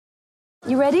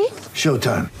You ready?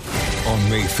 Showtime. On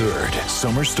May 3rd,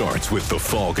 summer starts with The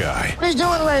Fall Guy. Let's do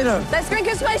it later. Let's drink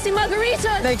a spicy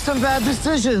margarita. Make some bad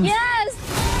decisions. Yes!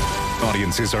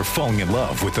 Audiences are falling in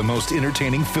love with the most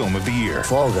entertaining film of the year.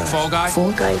 Fall Guy. Fall Guy?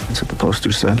 Fall Guy. That's what the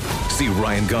poster said. See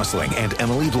Ryan Gosling and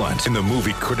Emily Blunt in the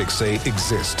movie critics say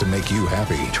exists to make you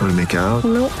happy. Trying to make it out?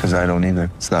 Nope. Because I don't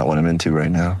either. It's not what I'm into right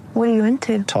now. What are you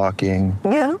into? Talking.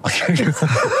 Yeah.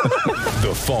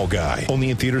 The Fall Guy.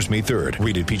 Only in theaters May 3rd.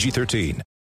 Rated PG-13.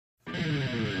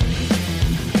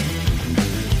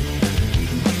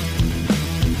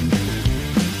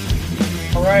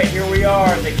 All right, here we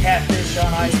are, the Catfish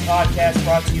On Ice podcast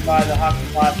brought to you by the Hockey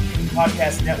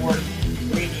Podcast Network,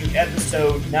 bringing you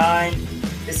episode 9.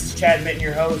 This is Chad Mitten,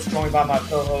 your host, joined by my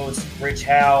co-hosts Rich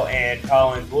Howe and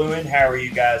Colin Bluen. How are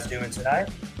you guys doing tonight?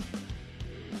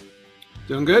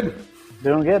 Doing good.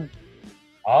 Doing good.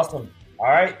 Awesome. All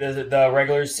right, the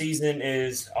regular season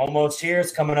is almost here.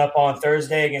 It's coming up on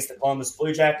Thursday against the Columbus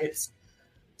Blue Jackets.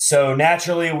 So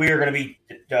naturally, we are going to be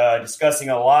discussing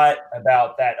a lot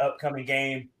about that upcoming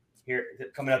game here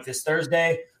coming up this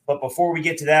Thursday. But before we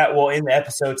get to that, we'll end the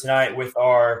episode tonight with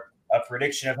our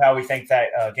prediction of how we think that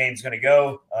game's going to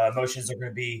go. Emotions are going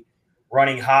to be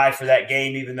running high for that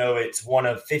game, even though it's one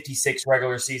of 56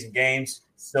 regular season games.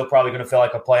 Still probably going to feel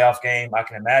like a playoff game, I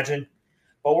can imagine.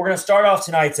 But we're going to start off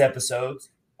tonight's episode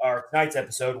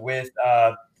with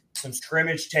some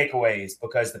scrimmage takeaways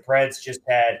because the Preds just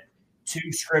had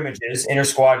 2 scrimmages,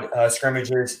 inter-squad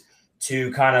scrimmages,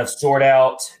 to kind of sort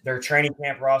out their training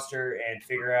camp roster and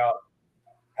figure out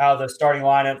how the starting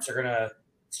lineup's going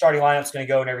to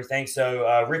go and everything.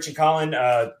 So, Rich and Colin,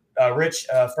 Rich,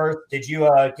 first, did you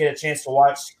get a chance to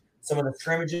watch some of the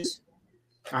scrimmages?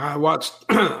 I watched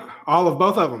all of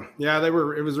both of them. Yeah, it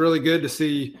was really good to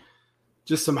see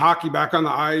just some hockey back on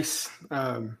the ice.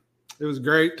 It was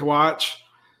great to watch.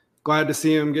 Glad to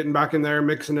see them getting back in there,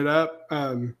 mixing it up.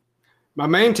 My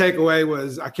main takeaway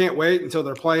was I can't wait until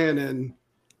they're playing in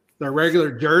their regular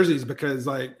jerseys because,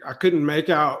 like, I couldn't make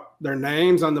out their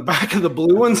names on the back of the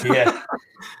blue ones. Yeah.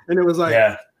 And it was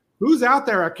like, who's out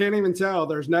there? I can't even tell.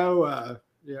 There's no,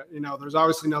 there's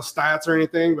obviously no stats or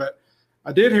anything. But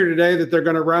I did hear today that they're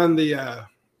going to run the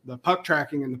puck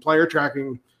tracking and the player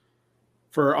tracking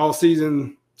for all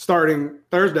season starting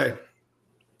Thursday.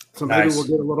 So maybe we'll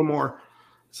get a little more,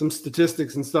 some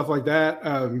statistics and stuff like that.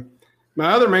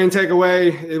 My other main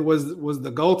takeaway was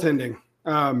the goaltending.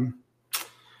 I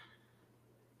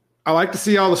like to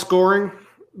see all the scoring,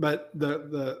 but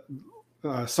the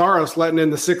Saros letting in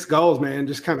the 6 goals, man,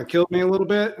 just kind of killed me a little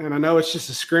bit. And I know it's just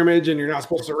a scrimmage and you're not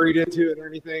supposed to read into it or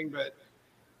anything, but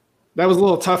that was a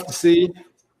little tough to see.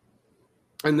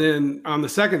 And then on the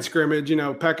second scrimmage,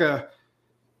 Pekka,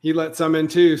 he let some in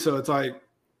too. So it's like,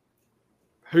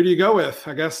 who do you go with?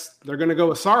 I guess they're going to go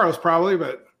with Saros probably,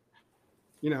 but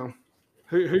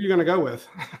who are you going to go with?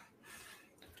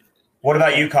 What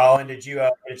about you, Colin? Did you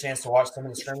get a chance to watch some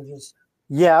of the scrimmages?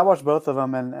 Yeah, I watched both of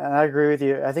them, and I agree with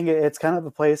you. I think it's kind of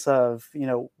a place of,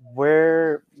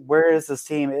 where is this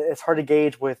team? It's hard to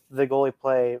gauge with the goalie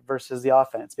play versus the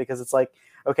offense because it's like,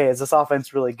 okay, is this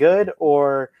offense really good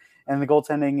and the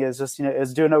goaltending is just,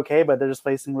 is doing okay, but they're just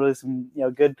facing really some,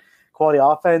 good quality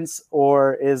offense,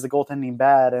 or is the goaltending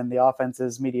bad and the offense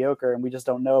is mediocre and we just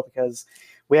don't know because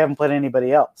we haven't played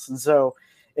anybody else. And so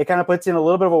it kind of puts in a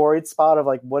little bit of a worried spot of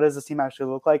like, what does this team actually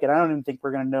look like? And I don't even think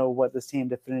we're going to know what this team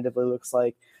definitively looks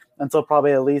like until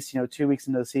probably at least, 2 weeks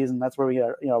into the season. That's where we get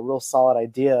a real solid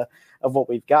idea of what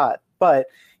we've got. But,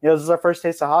 this is our first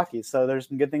taste of hockey. So there's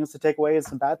some good things to take away and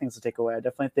some bad things to take away. I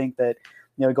definitely think that,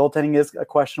 goaltending is a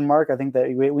question mark. I think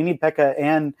that we need Pekka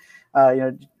and,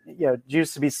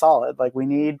 Juice to be solid. Like we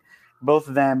need both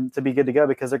of them to be good to go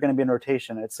because they're going to be in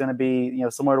rotation. It's going to be,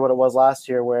 similar to what it was last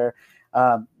year where,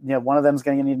 one of them is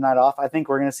going to need a night off. I think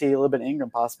we're going to see a little bit of Ingram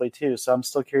possibly too. So I'm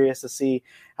still curious to see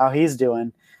how he's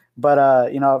doing. But,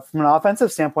 from an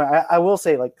offensive standpoint, I will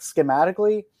say like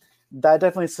schematically, that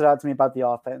definitely stood out to me about the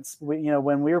offense.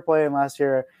 When we were playing last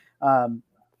year, and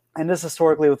this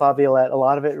historically with Laviolette, a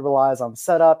lot of it relies on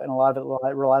setup and a lot of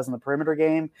it relies on the perimeter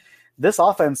game. This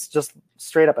offense just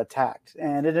straight up attacked,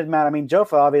 and it didn't matter. I mean,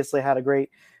 Jofa obviously had a great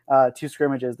 2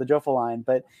 scrimmages, the Jofa line,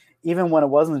 but even when it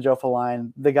wasn't the Jofa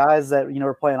line, the guys that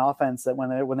were playing offense, that when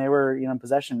they were in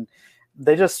possession,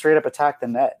 they just straight up attacked the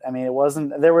net. I mean,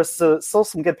 there was still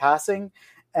some good passing.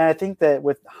 And I think that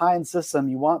with Hines' system,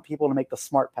 you want people to make the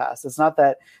smart pass. It's not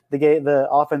that the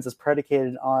offense is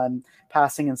predicated on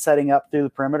passing and setting up through the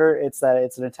perimeter. It's that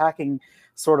it's an attacking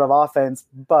sort of offense,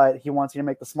 but he wants you to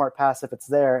make the smart pass if it's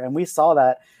there. And we saw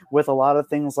that with a lot of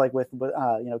things, like with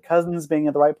Cousins being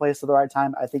at the right place at the right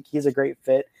time. I think he's a great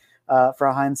fit for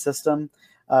a Hines system.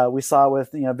 We saw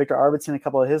with Victor Arvidsson, a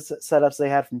couple of his setups they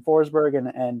had from Forsberg,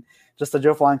 and just the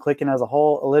Joe Fallon clicking as a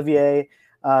whole. Olivier,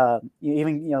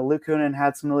 even Luke Kunin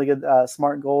had some really good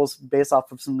smart goals based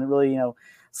off of some really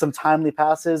some timely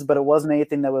passes, but it wasn't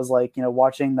anything that was like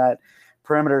watching that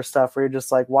perimeter stuff where you're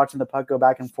just like watching the puck go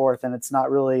back and forth, and it's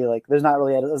not really like there's not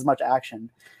really as much action.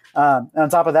 And on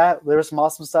top of that, there was some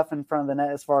awesome stuff in front of the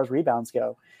net as far as rebounds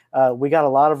go. We got a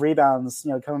lot of rebounds,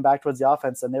 coming back towards the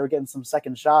offense, and they were getting some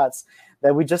second shots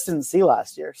that we just didn't see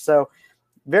last year. So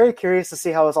very curious to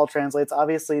see how this all translates.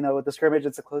 Obviously, with the scrimmage,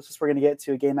 it's the closest we're going to get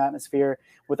to a game atmosphere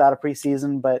without a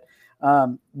preseason, but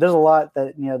there's a lot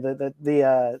that,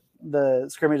 the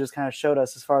scrimmages kind of showed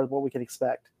us as far as what we could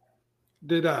expect.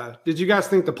 Did you guys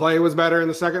think the play was better in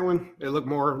the second one? It looked a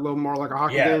little more like a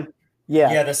hockey game.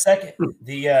 Yeah. The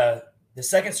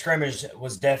second scrimmage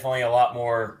was definitely a lot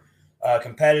more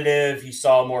competitive. You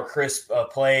saw more crisp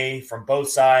play from both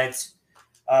sides.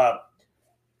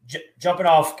 Jumping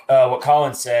off what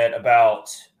Colin said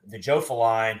about the Jofa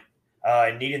line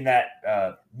and needing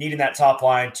that top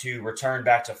line to return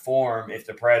back to form if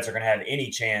the Preds are going to have any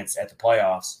chance at the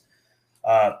playoffs.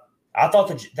 I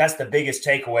thought that's the biggest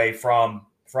takeaway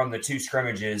from the two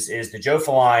scrimmages is the Jofa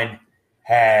line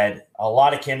had a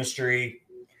lot of chemistry.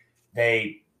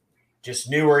 They just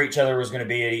knew where each other was going to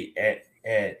be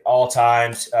at all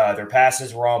times. Their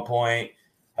passes were on point.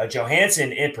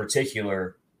 Johansson in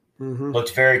particular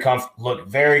looked very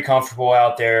comfortable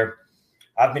out there.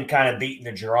 I've been kind of beating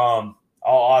the drum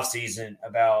all offseason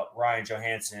about Ryan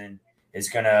Johansson is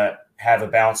going to have a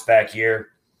bounce back year.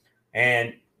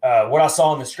 And what I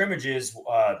saw in the scrimmages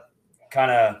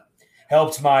kind of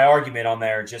helped my argument on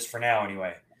there just for now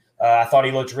anyway. I thought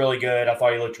he looked really good. I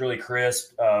thought he looked really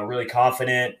crisp, really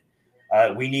confident.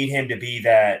 We need him to be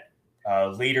that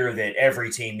leader that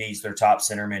every team needs their top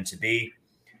centerman to be.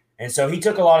 And so he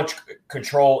took a lot of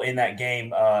control in that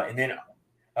game. And then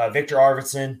Victor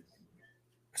Arvidsson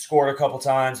scored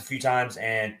a few times,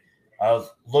 and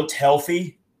looked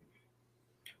healthy.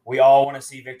 We all want to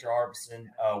see Victor Arvidsson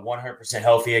 100%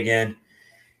 healthy again,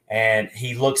 and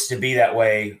he looks to be that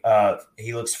way.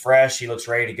 He looks fresh. He looks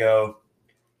ready to go.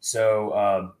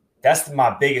 So that's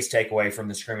my biggest takeaway from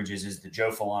the scrimmages is the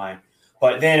Jofa line.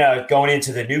 But then going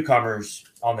into the newcomers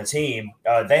on the team,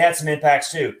 they had some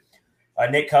impacts too.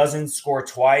 Nick Cousins scored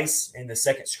twice in the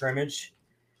second scrimmage,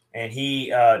 and he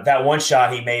that one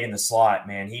shot he made in the slot,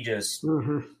 man, he just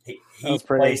he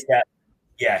placed that.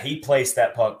 Yeah, he placed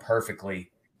that puck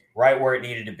perfectly, right where it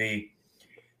needed to be.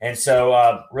 And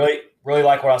so really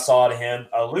like what I saw out of him.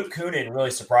 Luke Kunin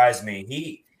really surprised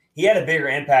me. He had a bigger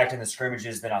impact in the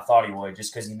scrimmages than I thought he would,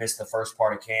 just because he missed the first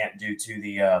part of camp due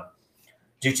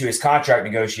to his contract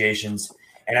negotiations.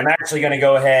 And I'm actually going to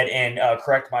go ahead and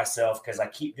correct myself because I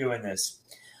keep doing this.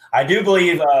 I do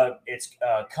believe it's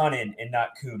Kunin and not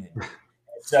Kunin.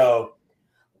 So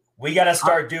we got to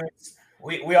start doing –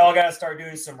 we all got to start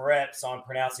doing some reps on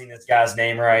pronouncing this guy's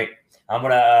name right. I'm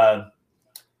going to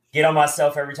get on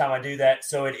myself every time I do that.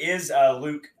 So it is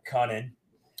Luke Kunin.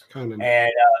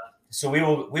 And so we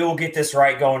will get this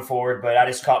right going forward. But I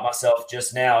just caught myself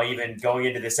just now, even going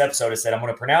into this episode, I said, I'm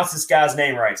going to pronounce this guy's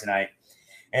name right tonight.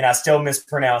 And I still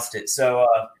mispronounced it. So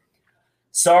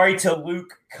sorry to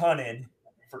Luke Kunin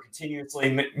for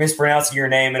continuously mispronouncing your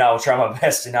name, and I will try my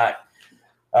best to not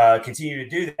continue to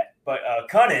do that. But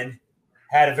Kunin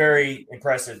had a very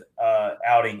impressive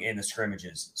outing in the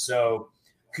scrimmages. So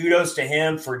kudos to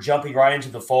him for jumping right into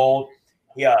the fold.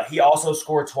 He also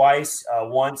scored twice,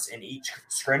 once in each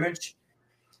scrimmage.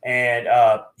 And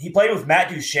he played with Matt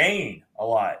Duchene a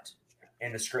lot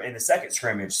in the second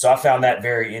scrimmage. So I found that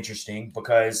very interesting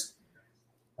because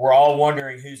we're all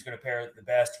wondering who's going to pair the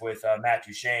best with Matt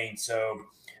Duchene. So,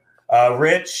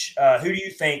 Rich, who do you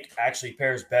think actually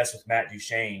pairs best with Matt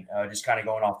Duchene, just kind of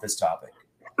going off this topic?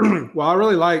 Well, I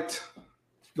really liked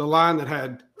the line that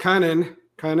had Kunin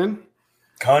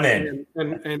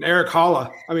and Eric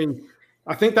Holla. I mean,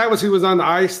 I think that was who was on the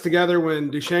ice together when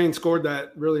Duchene scored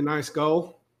that really nice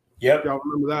goal. Yep. Y'all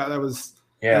remember that? That was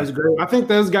great. I think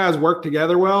those guys work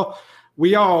together well.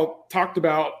 We all talked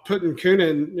about putting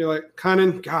Kunin,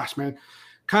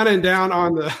 Kunin down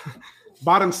on the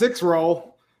bottom six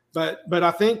role, but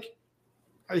I think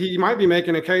he might be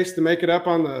making a case to make it up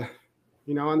on the,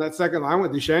 on that second line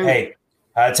with Duchene. Hey,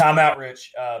 timeout,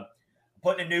 Rich.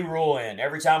 Putting a new rule in.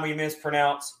 Every time we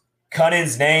mispronounce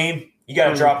Kunin's name, you got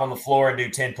to drop on the floor and do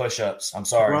 10 push-ups. I'm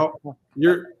sorry. Well,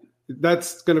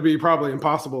 that's going to be probably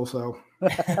impossible. So,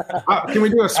 can we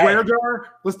do a swear jar?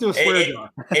 Let's do a swear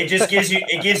jar. It just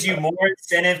gives you more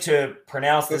incentive to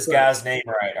pronounce this guy's name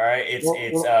right. All right, it's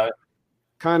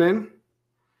Kunin.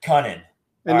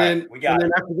 And All then, right, we got and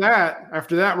then it.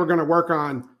 after that, we're going to work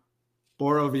on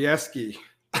Borowiecki.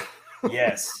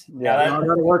 Yes. Yeah. Now I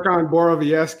got to work on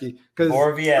Borowiecki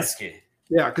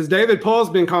because David Pohl's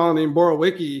been calling him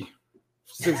Borowicki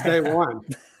since day one.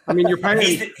 I mean, you're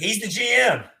paying. He's the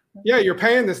GM. Yeah, you're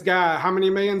paying this guy how many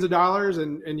millions of dollars,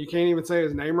 and you can't even say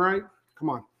his name right. Come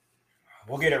on.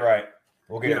 We'll get it right.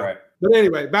 We'll get it right. But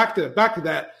anyway, back to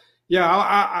that.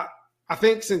 Yeah, I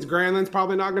think since Granlund's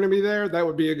probably not going to be there, that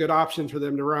would be a good option for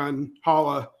them to run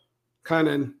Holla,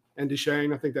 Cunnin, and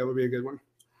Duchesne. I think that would be a good one.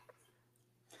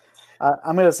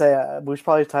 I'm going to say we should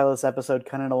probably title this episode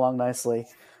 "Cunning Along Nicely."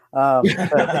 Nicely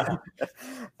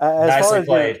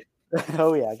played.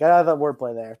 Oh yeah, got out of that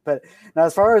wordplay there. But now,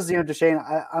 as far as Duchesne,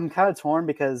 I'm kind of torn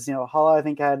because Holla I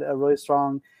think had a really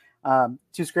strong 2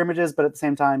 scrimmages, but at the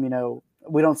same time,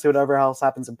 we don't see whatever else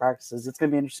happens in practices. It's going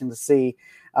to be interesting to see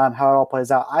how it all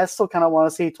plays out. I still kind of want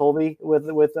to see Tolby with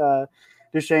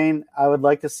Duchesne. I would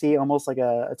like to see almost like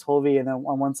a Tolby and then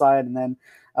on one side and then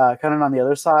Cunnin on the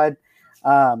other side,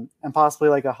 and possibly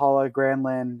like a Holla,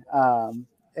 Granlund,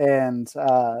 and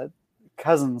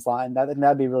Cousins line.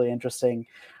 That'd be really interesting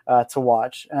to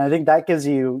watch. And I think that gives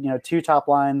you 2 top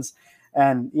lines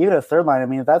and even a third line. I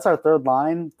mean, if that's our third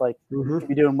line, like we'd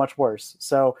be doing much worse.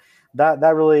 So that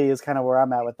really is kind of where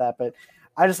I'm at with that. But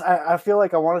I feel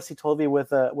like I want to see Tolby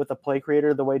with a play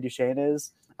creator the way Duchesne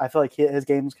is. I feel like his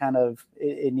game's kind of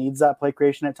it needs that play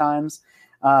creation at times.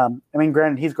 I mean,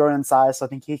 granted, he's grown in size, so I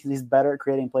think he's better at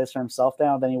creating plays for himself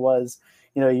now than he was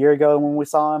a year ago when we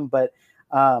saw him. But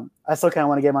I still kind of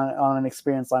want to get him on an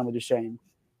experienced line with Duchesne.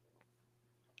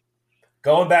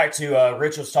 Going back to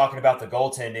Rich was talking about the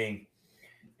goaltending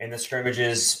in the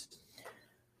scrimmages,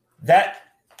 that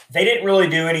they didn't really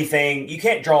do anything. You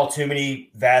can't draw too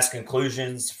many vast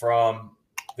conclusions from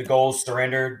the goals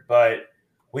surrendered, but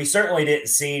we certainly didn't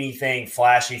see anything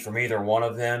flashy from either one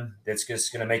of them that's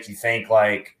just going to make you think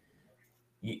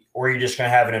or you're just going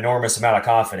to have an enormous amount of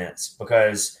confidence.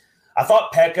 Because I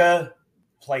thought Pekka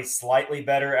played slightly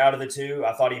better out of the 2.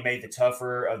 I thought he made the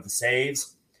tougher of the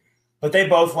saves, but they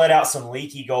both let out some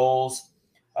leaky goals.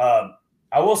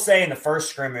 I will say in the first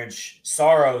scrimmage,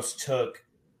 Saros took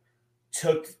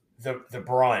the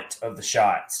brunt of the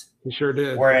shots. He sure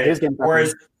did. Whereas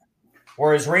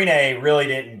Rene really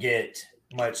didn't get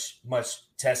much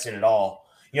tested at all.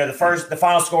 The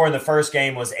final score in the first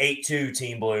game was 8-2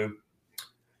 Team Blue,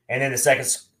 and then the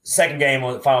second game,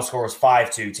 the final score was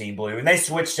 5-2 Team Blue, and they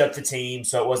switched up the team,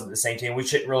 so it wasn't the same team. We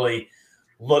shouldn't really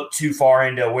look too far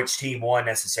into which team won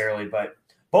necessarily, but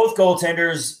both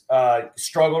goaltenders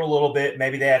struggled a little bit.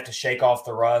 Maybe they have to shake off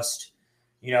the rust.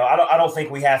 I don't think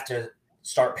we have to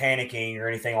start panicking or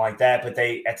anything like that, but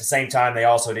at the same time, they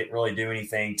also didn't really do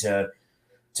anything to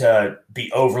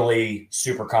be overly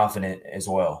super confident as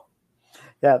well.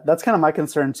 Yeah, that's kind of my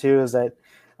concern too, is that,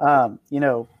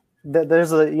 you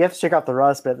have to shake off the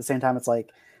rust, but at the same time, it's like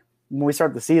when we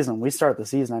start the season.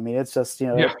 I mean, it's just,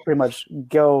 pretty much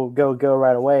go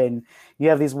right away. And you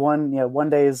have these one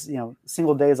days,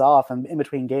 single days off in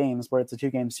between games where it's a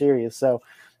 2-game series. So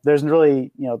there's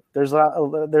really, there's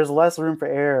less room for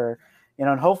error,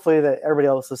 and hopefully that everybody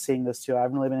else is seeing this too. I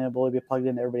haven't really been able to be plugged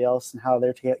into everybody else and how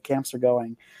their camps are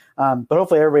going. But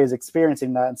hopefully everybody's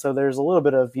experiencing that. And so there's a little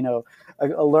bit of,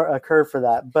 a curve for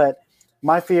that. But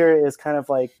my fear is kind of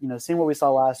like, seeing what we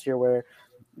saw last year where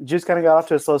Juice kind of got off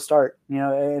to a slow start,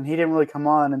 and he didn't really come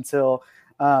on until,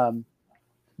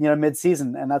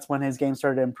 mid-season. And that's when his game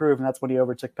started to improve. And that's when he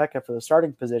overtook Pekka for the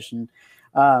starting position.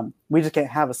 We just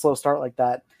can't have a slow start like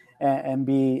that and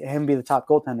be the top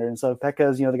goaltender. And so Pekka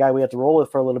is, the guy we have to roll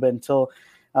with for a little bit until,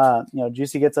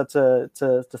 Juicy gets up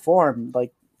to form.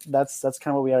 Like that's kind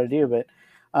of what we got to do. But,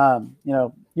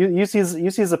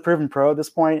 UC's a proven pro at this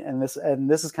point. And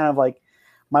this is kind of like,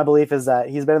 my belief is that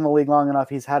he's been in the league long enough.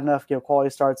 He's had enough, quality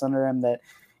starts under him that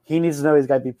he needs to know he's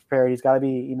got to be prepared. He's got to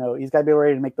be, he's got to be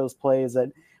ready to make those plays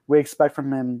that we expect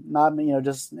from him. Not,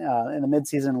 just in the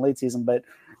midseason and late season, but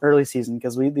early season,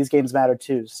 because these games matter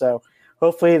too. So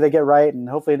hopefully they get right, and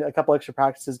hopefully a couple extra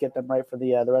practices get them right for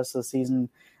the rest of the season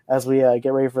as we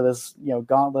get ready for this,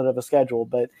 gauntlet of a schedule.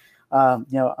 But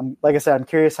like I said, I'm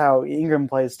curious how Ingram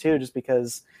plays too, just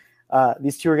because.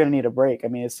 These two are going to need a break. I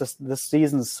mean, it's just this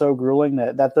season is so grueling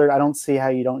that third. I don't see how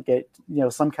you don't get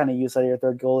some kind of use out of your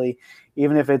third goalie,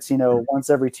 even if it's once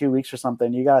every 2 weeks or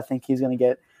something. You got to think he's going to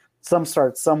get some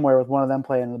starts somewhere with one of them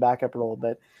playing in the backup role.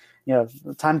 But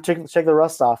time to check the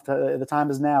rust off. The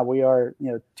time is now. We are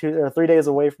 2 or 3 days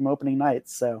away from opening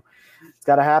nights, so it's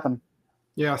got to happen.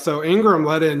 Yeah. So Ingram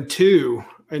let in 2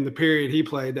 in the period he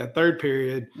played, that third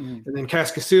period, and then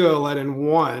Kaskasuo let in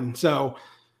 1. So.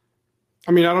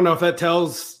 I mean, I don't know if that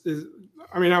tells.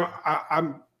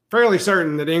 I'm fairly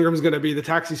certain that Ingram's going to be the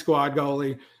taxi squad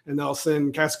goalie, and they'll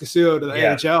send Cascasuo to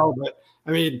the AHL. But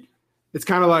I mean, it's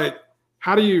kind of like,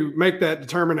 how do you make that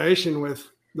determination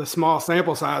with the small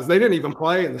sample size? They didn't even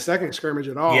play in the second scrimmage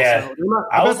at all. Yeah. So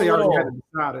I bet they already had it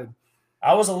decided.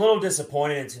 I was a little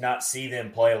disappointed to not see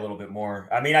them play a little bit more.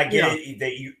 I mean, I get it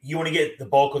that you want to get the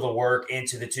bulk of the work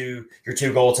into your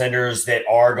two goaltenders that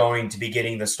are going to be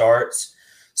getting the starts.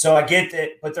 So I get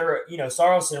that, but they're,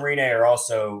 Saros and Rene are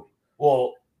also,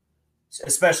 well,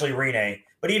 especially Rene,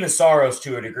 but even Saros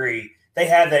to a degree, they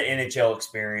have that NHL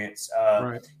experience.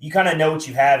 Right. You kind of know what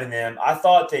you have in them. I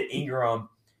thought that Ingram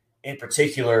in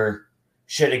particular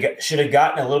should have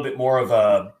gotten a little bit more of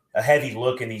a heavy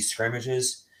look in these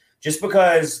scrimmages, just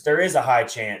because there is a high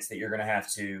chance that you're going to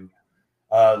have to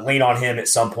lean on him at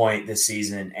some point this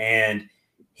season. And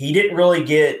he didn't really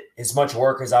get as much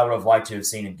work as I would have liked to have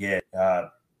seen him get,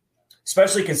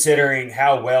 especially considering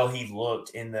how well he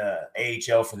looked in the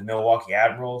AHL for the Milwaukee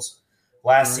Admirals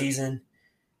last season.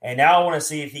 And now I want to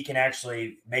see if he can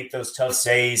actually make those tough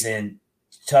saves and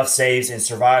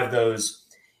survive those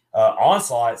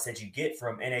onslaughts that you get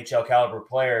from NHL caliber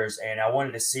players. And I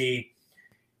wanted to see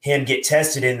him get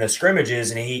tested in the scrimmages,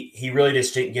 and he really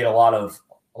just didn't get a lot of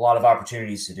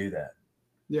opportunities to do that.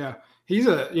 Yeah, he's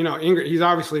he's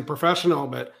obviously professional,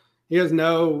 but he has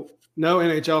no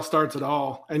NHL starts at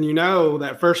all. And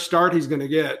that first start he's going to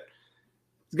get,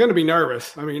 he's going to be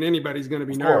nervous. I mean, anybody's going to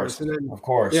be nervous. And then, of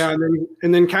course. Yeah,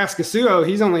 and then Cascasuo,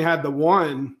 he's only had the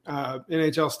one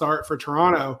NHL start for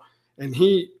Toronto, and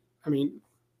he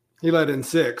let in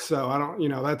 6. So I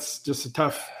don't, that's just a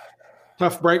tough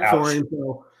break for him.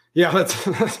 So yeah, that's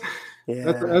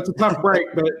a tough break.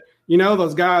 But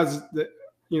those guys that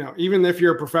even if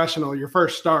you're a professional, your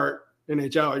first start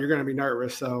NHL, you're going to be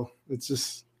nervous. So it's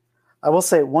just. I will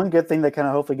say one good thing that kind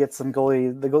of hopefully gets these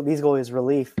goalies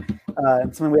relief,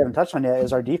 and something we haven't touched on yet,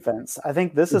 is our defense. I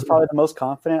think this is probably the most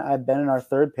confident I've been in our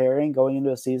third pairing going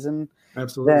into a season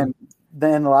than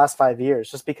in the last 5 years.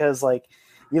 Just because,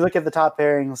 you look at the top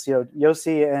pairings,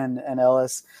 Yossi and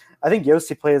Ellis. I think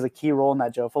Yossi plays a key role in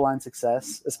that Jofa line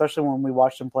success, especially when we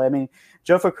watched him play. I mean,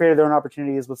 Jofa created their own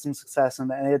opportunities with some success, and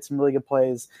they had some really good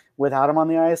plays without him on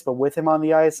the ice. But with him on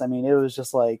the ice, I mean, it was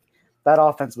just like that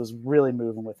offense was really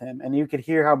moving with him. And you could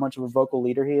hear how much of a vocal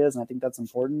leader he is, and I think that's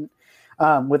important.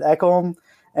 With Ekholm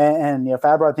and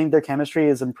Fabro, I think their chemistry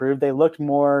has improved. They looked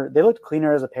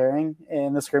cleaner as a pairing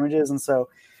in the scrimmages, and so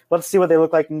let's see what they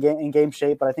look like in game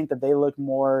shape, but I think that they look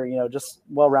more, just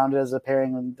well-rounded as a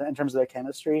pairing in terms of their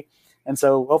chemistry. And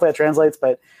so hopefully that translates,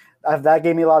 but that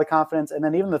gave me a lot of confidence. And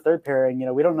then even the third pairing,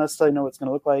 we don't necessarily know what it's going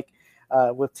to look like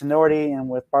with Tenorti and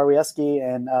with Barwiecki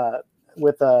and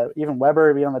with even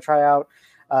Weber being on the tryout.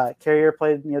 Carrier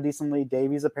played, decently.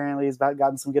 Davies apparently has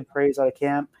gotten some good praise out of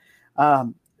camp.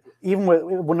 Even with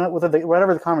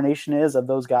whatever the combination is of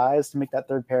those guys to make that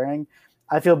third pairing,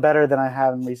 I feel better than I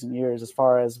have in recent years as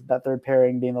far as that third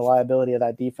pairing being the liability of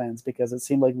that defense, because it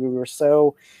seemed like we were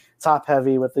so top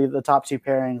heavy with the top two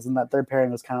pairings, and that third pairing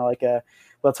was kind of like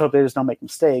let's hope they just don't make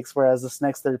mistakes. Whereas this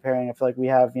next third pairing, I feel like we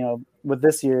have, with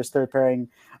this year's third pairing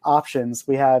options,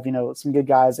 we have, some good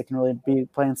guys that can really be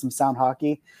playing some sound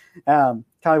hockey. Kind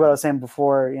of like what I was saying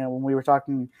before, when we were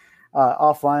talking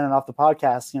offline and off the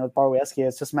podcast, with Barwiecki,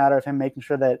 it's just a matter of him making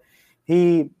sure that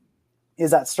he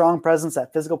is that strong presence,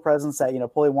 that physical presence that,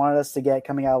 Pulley wanted us to get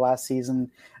coming out of last season,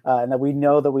 and that we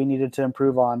know that we needed to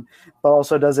improve on, but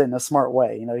also does it in a smart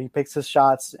way. He picks his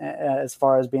shots as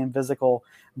far as being physical,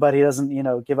 but he doesn't,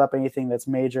 give up anything that's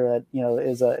major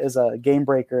that, is a game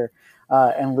breaker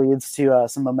and leads to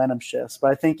some momentum shifts. But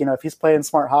I think, if he's playing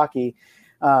smart hockey,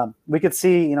 we could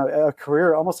see,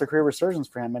 almost a career resurgence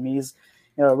for him. I mean, he's,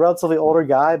 a relatively older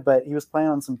guy, but he was playing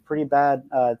on some pretty bad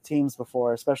teams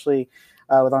before, especially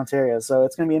with Ontario. So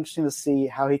it's going to be interesting to see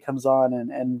how he comes on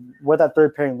and what that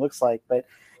third pairing looks like. But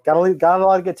got a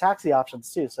lot of good taxi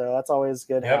options too, so that's always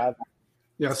good to have.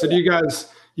 Yeah. So do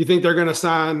you think they're going to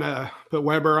sign put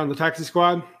Weber on the taxi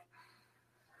squad?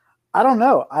 I don't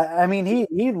know. I mean,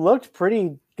 he looked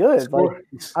pretty good. Scored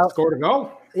a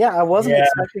goal. Yeah, I wasn't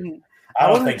expecting. I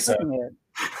don't think so.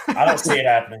 I don't see it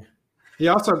happening. He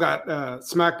also got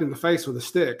smacked in the face with a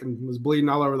stick and was bleeding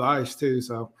all over the ice too.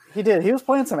 So he did. He was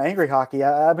playing some angry hockey.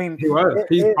 I mean, he was.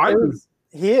 He's fighting.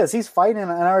 He is. He's fighting,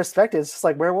 and I respect it. It's just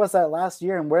like, where was that last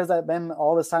year, and where's that been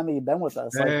all this time that you've been with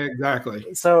us?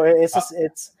 Exactly. So it's just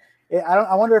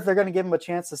I wonder if they're going to give him a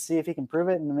chance to see if he can prove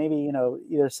it, and maybe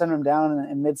either send him down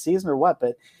in mid-season or what.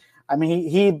 But I mean,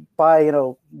 he by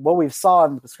what we've saw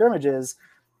in the scrimmages,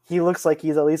 he looks like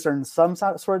he's at least earned some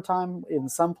sort of time in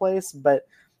some place, but.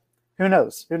 Who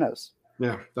knows?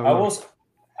 Yeah. I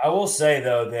will say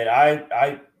though that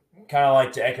I kind of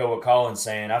like to echo what Colin's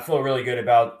saying. I feel really good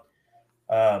about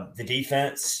the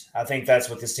defense. I think that's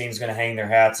what this team's going to hang their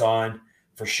hats on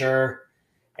for sure.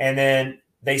 And then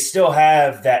they still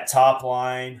have that top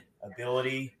line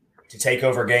ability to take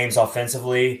over games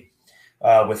offensively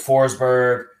with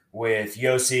Forsberg, with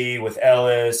Yossi, with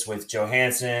Ellis, with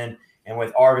Johansson, and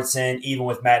with Arvidsson, even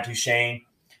with Matt Duchene.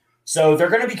 So they're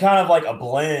going to be kind of like a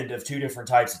blend of two different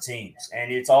types of teams.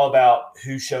 And it's all about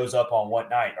who shows up on what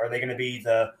night. Are they going to be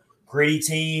the gritty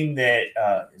team that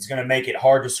is going to make it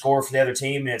hard to score for the other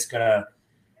team, and it's going to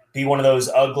be one of those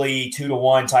ugly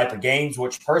 2-1 type of games,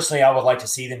 which personally I would like to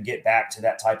see them get back to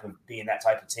that type of being that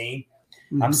type of team.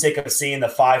 Mm-hmm. I'm sick of seeing the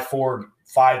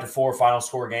 5-4 final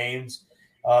score games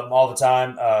all the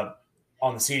time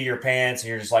on the seat of your pants, and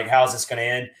you're just like, how's this going to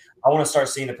end? I want to start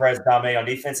seeing the Preds dominate on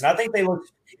defense, and I think they look,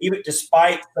 even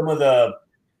despite some of the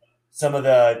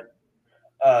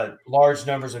large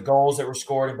numbers of goals that were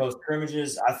scored in both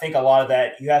scrimmages. I think a lot of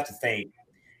that you have to think.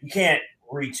 You can't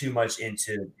read too much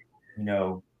into,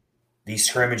 these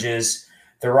scrimmages.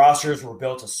 The rosters were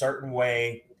built a certain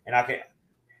way, and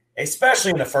especially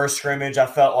in the first scrimmage, I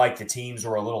felt like the teams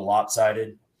were a little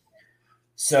lopsided.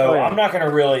 So I'm not going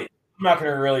to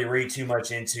really read too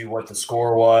much into what the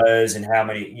score was and how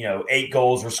many, 8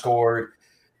 goals were scored.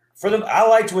 For them, I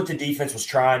liked what the defense was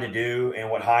trying to do and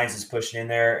what Hines is pushing in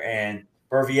there, and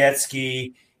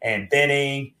Bervietsky and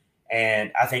Benning,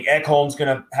 and I think Ekholm's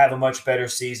going to have a much better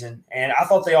season. And I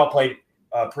thought they all played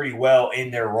pretty well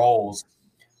in their roles.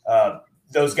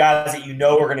 Those guys that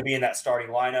are going to be in that starting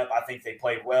lineup, I think they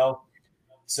played well.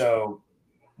 So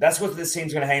that's what this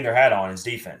team's going to hang their hat on, is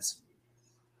defense.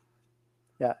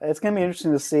 Yeah, it's going to be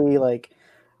interesting to see,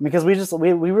 because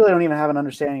we really don't even have an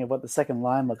understanding of what the second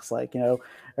line looks like.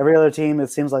 Every other team, it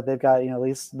seems like they've got, at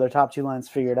least their top 2 lines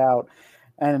figured out.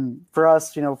 And for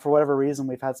us, for whatever reason,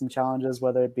 we've had some challenges,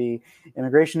 whether it be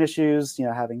immigration issues,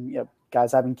 having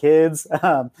guys having kids,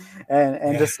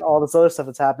 and just all this other stuff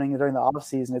that's happening during the off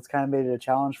season. It's kind of made it a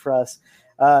challenge for us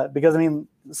because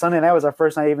Sunday night was our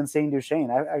first night even seeing Duchene.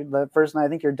 The first night, I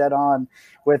think you're dead on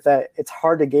with that. It's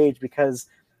hard to gauge because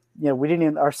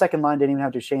our second line didn't even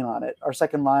have Duchene on it. Our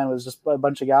second line was just a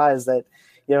bunch of guys that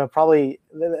probably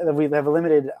we have a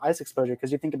limited ice exposure,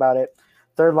 because you think about it.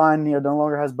 Third line, no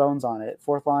longer has Bones on it.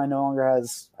 Fourth line no longer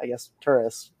has, I guess,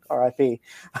 Turris, RIP.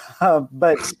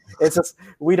 But it's just,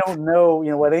 we don't know,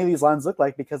 what any of these lines look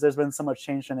like, because there's been so much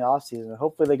change in the offseason.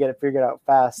 Hopefully they get it figured out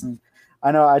fast. And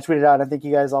I know I tweeted out, and I think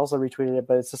you guys also retweeted it,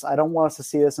 but it's just, I don't want us to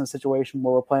see this in a situation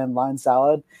where we're playing line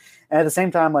salad. And at the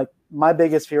same time, my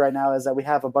biggest fear right now is that we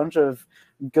have a bunch of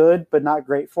good but not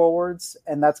great forwards,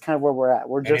 and that's kind of where we're at.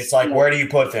 We're just, and it's like, where do you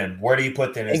put them? Where do you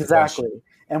put them? Exactly.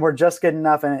 And we're just good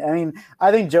enough. And I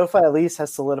think Jofa at least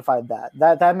has solidified that.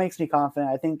 That makes me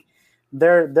confident. I think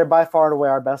they're by far and away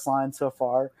our best line so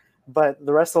far. But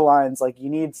the rest of the lines, you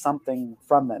need something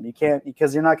from them. You can't,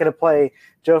 because you're not going to play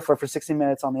Jofa for 60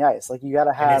 minutes on the ice. You got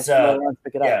to have someone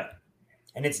pick it up.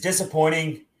 And it's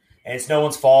disappointing, and it's no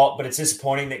one's fault, but it's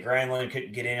disappointing that Granlund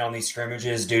couldn't get in on these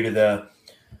scrimmages due to the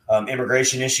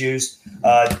immigration issues.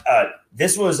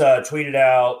 This was tweeted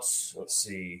out. Let's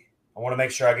see. I want to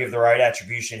make sure I give the right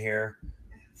attribution here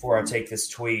before I take this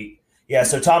tweet. Yeah,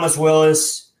 so Thomas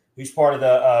Willis, who's part of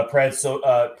the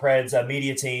Preds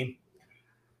media team,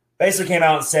 basically came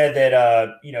out and said that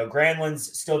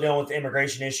Granlund's still dealing with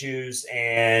immigration issues,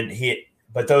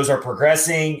 but those are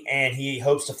progressing, and he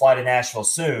hopes to fly to Nashville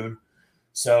soon.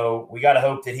 So we got to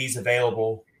hope that he's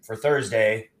available for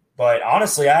Thursday. But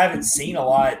honestly, I haven't seen a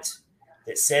lot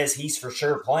that says he's for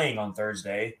sure playing on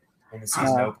Thursday in the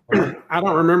season opener. I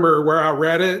don't remember where I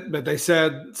read it, but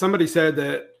somebody said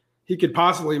that he could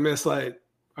possibly miss a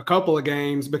couple of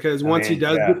games because once he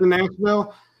does get to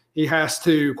Nashville, he has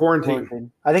to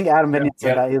quarantine. I think Adam Vinny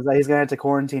said that he's going to have to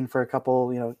quarantine for a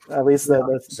couple, at least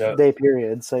the day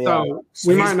period. So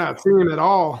we might not see him at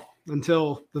all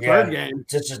until the third game.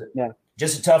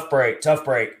 Just a tough break.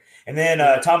 And then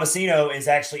Tomasino is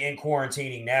actually in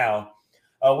quarantining now.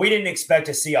 We didn't expect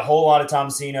to see a whole lot of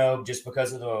Tomasino just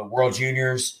because of the World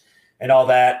Juniors and all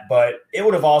that, but it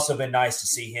would have also been nice to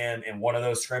see him in one of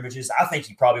those scrimmages. I think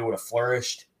he probably would have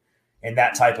flourished in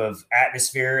that type of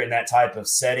atmosphere, in that type of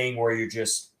setting where you're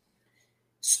just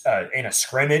in a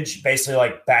scrimmage, basically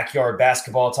like backyard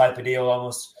basketball type of deal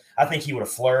almost. I think he would have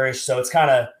flourished. So it's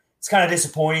kind of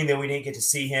disappointing that we didn't get to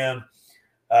see him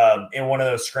in one of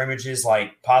those scrimmages,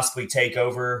 possibly take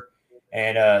over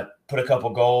and put a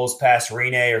couple goals past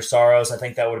Rene or Saros. I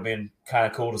think that would have been kind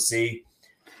of cool to see.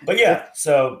 But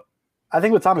so I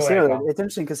think with Tomasino, it's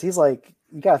interesting because he's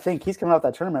you got to think he's coming off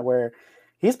that tournament where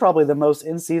he's probably the most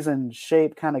in-season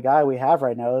shape kind of guy we have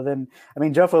right now. Then, I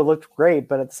mean, Joffo looked great,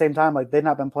 but at the same time, like they've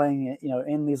not been playing,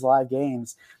 in these live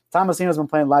games. Tomasino's been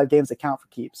playing live games that count for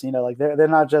keeps, like they're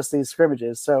not just these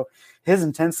scrimmages. So his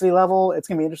intensity level, it's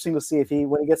going to be interesting to see if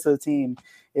when he gets to the team,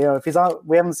 if he's on,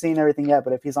 we haven't seen everything yet,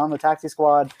 but if he's on the taxi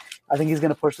squad, I think he's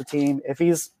going to push the team. If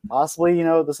he's possibly, one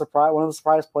of the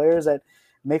surprise players that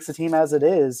makes the team as it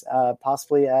is,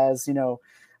 possibly as,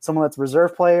 someone that's a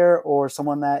reserve player or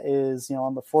someone that is,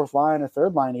 on the fourth line or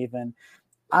third line even.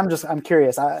 I'm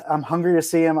curious. I'm hungry to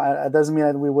see him. It doesn't mean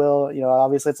that we will.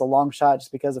 Obviously it's a long shot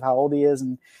just because of how old he is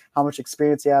and how much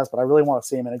experience he has. But I really want to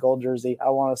see him in a gold jersey. I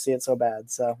want to see it so bad.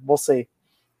 So we'll see.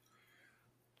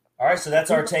 All right, so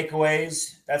that's our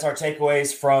takeaways. That's our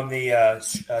takeaways from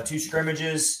the two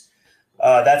scrimmages.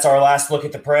 That's our last look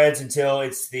at the Preds until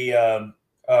it's the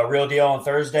real deal on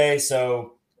Thursday.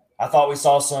 So I thought we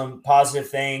saw some positive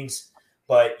things,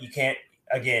 but you can't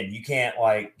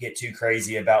like get too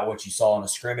crazy about what you saw in a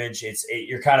scrimmage.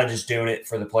 You're kind of just doing it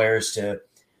for the players to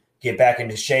get back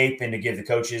into shape and to give the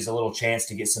coaches a little chance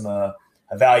to get some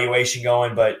evaluation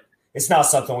going, but it's not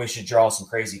something we should draw some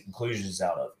crazy conclusions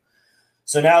out of.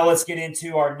 So now let's get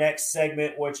into our next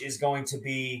segment, which is going to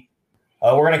be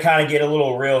we're going to kind of get a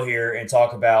little real here and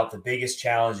talk about the biggest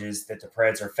challenges that the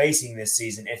Preds are facing this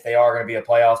season if they are going to be a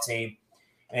playoff team.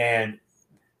 And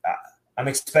I'm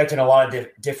expecting a lot of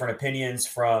different opinions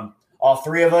from all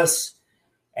three of us.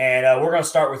 And we're going to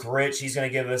start with Rich. He's going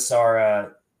to give us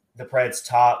our the Preds'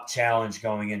 top challenge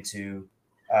going into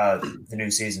the new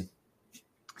season.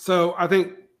 So I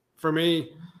think for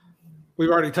me, we've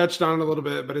already touched on it a little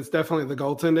bit, but it's definitely the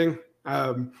goaltending.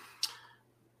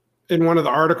 In one of the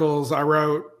articles I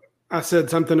wrote, I said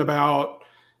something about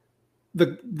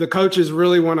the coaches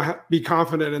really want to be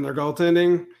confident in their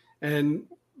goaltending. And,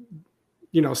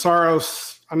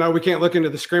 Saros, I know we can't look into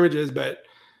the scrimmages, but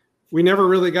we never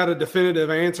really got a definitive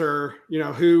answer,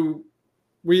 who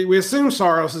we assume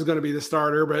Saros is going to be the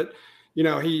starter, but,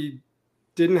 he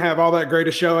didn't have all that great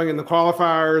a showing in the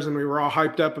qualifiers, and we were all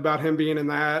hyped up about him being in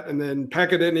that. And then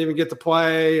Pekka didn't even get to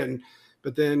play.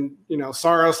 But then,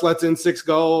 Saros lets in 6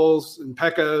 goals and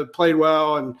Pekka played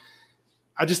well. And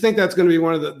I just think that's going to be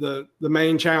one of the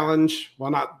main challenge.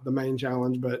 Well, not the main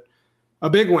challenge, but a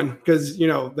big one because,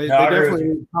 they definitely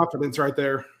need confidence right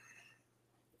there.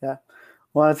 Yeah.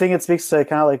 Well, I think it speaks to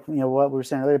kind of like, what we were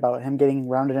saying earlier about him getting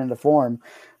rounded into form.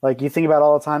 Like you think about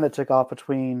all the time it took off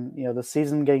between, the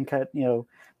season getting cut,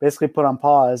 basically put on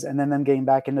pause and then them getting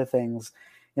back into things.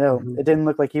 It didn't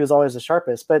look like he was always the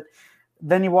sharpest, but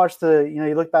then you watch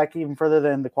you look back even further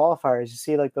than the qualifiers, you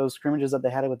see like those scrimmages that they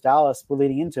had with Dallas were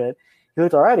leading into it. He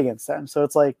looked all right against them. So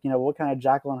it's like, what kind of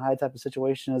Jekyll and Hyde type of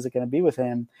situation is it going to be with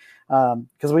him?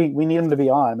 Because we need him to be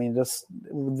on. I mean, just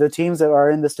the teams that are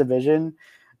in this division,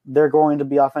 they're going to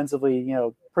be offensively,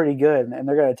 pretty good, and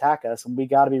they're going to attack us, and we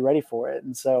got to be ready for it.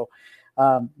 And so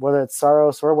whether it's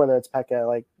Saros or whether it's Pekka,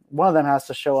 like one of them has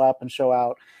to show up and show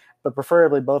out, but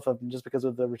preferably both of them just because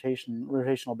of the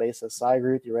rotational basis. So I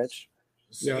agree with you, Rich.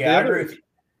 Yeah, I agree with you.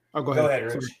 Oh, go ahead,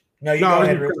 Rich. Sorry. No, go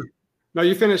ahead, Rich. No,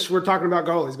 you finished. We're talking about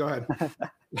goalies. Go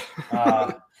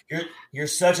ahead. You're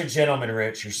such a gentleman,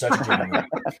 Rich. You're such a gentleman.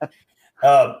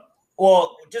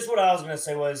 Well, just what I was going to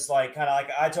say was like kind of like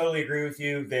I totally agree with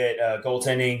you that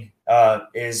goaltending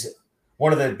is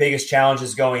one of the biggest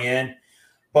challenges going in.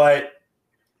 But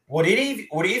would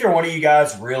either one of you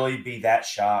guys really be that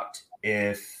shocked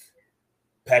if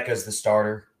Pekka's the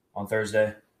starter on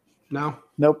Thursday? No.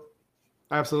 Nope.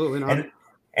 Absolutely not.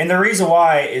 And the reason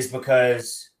why is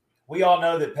because we all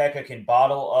know that Pekka can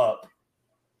bottle up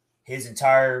his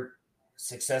entire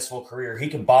successful career. He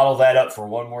can bottle that up for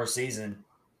one more season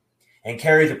and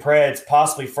carry the Preds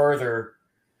possibly further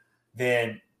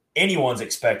than anyone's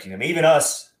expecting them, even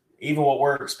us, even what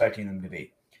we're expecting them to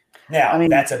be. Now,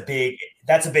 that's a big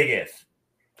if.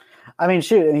 I mean,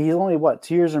 shoot, he's only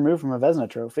 2 years removed from a Vezina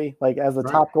trophy, like as the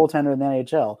top goaltender in the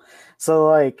NHL. So,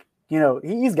 like,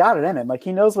 he's got it in him. Like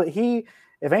he knows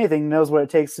if anything, knows what it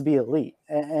takes to be elite.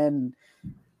 And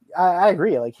I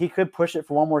agree. Like he could push it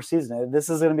for one more season. This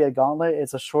is going to be a gauntlet.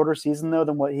 It's a shorter season though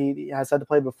than what he has had to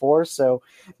play before. So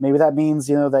maybe that means,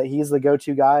 that he's the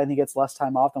go-to guy and he gets less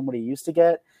time off than what he used to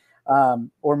get.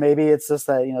 Or maybe it's just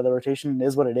that, the rotation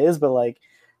is what it is, but like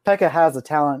Pekka has the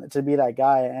talent to be that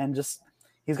guy and just,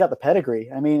 he's got the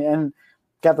pedigree. I mean, and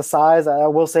got the size. I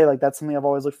will say like that's something I've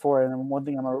always looked for. And one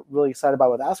thing I'm really excited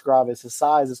about with Askarov is his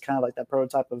size is kind of like that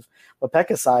prototype of what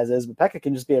Pekka's size is, but Pekka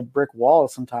can just be a brick wall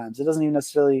sometimes. It doesn't even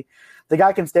necessarily, the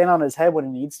guy can stand on his head when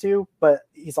he needs to, but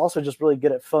he's also just really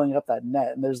good at filling up that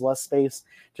net and there's less space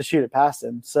to shoot it past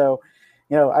him. So,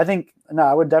 I think,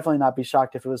 I would definitely not be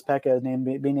shocked if it was Pekka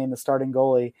being named the starting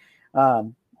goalie.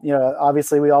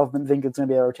 Obviously we all think it's going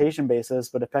to be a rotation basis,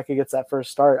 but if Pekka gets that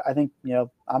first start, I think,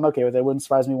 I'm okay with it. It wouldn't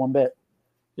surprise me one bit.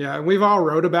 Yeah, we've all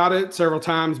wrote about it several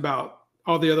times about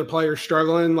all the other players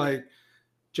struggling, like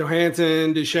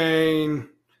Johansson, Duchesne,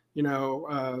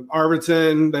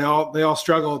 Arvidsson. They all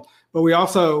struggled, but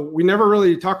we never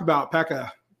really talk about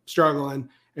Pekka struggling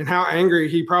and how angry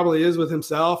he probably is with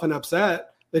himself and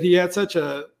upset that he had such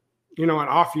an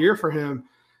off year for him.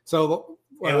 So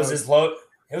it was his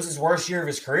worst year of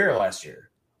his career last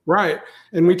year. Right.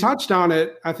 And we touched on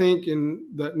it, I think, in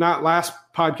the not last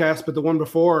podcast, but the one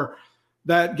before,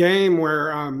 that game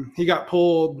where he got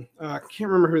pulled. I can't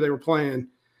remember who they were playing,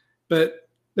 but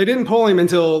they didn't pull him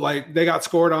until they got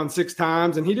scored on 6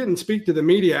 times, and he didn't speak to the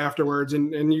media afterwards.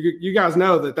 And you guys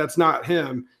know that that's not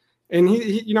him. And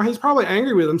he's probably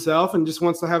angry with himself and just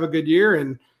wants to have a good year.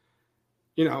 And,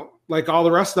 like all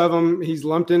the rest of them, he's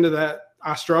lumped into that.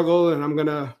 I struggle and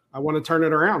I want to turn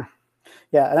it around.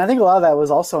 Yeah, and I think a lot of that was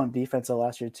also on defense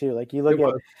last year too. Like you look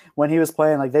at when he was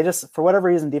playing, they just, for whatever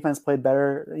reason, defense played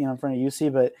better, in front of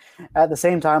UC. But at the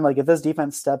same time, if this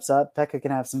defense steps up, Pekka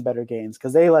can have some better games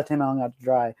because they left him hung out to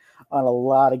dry on a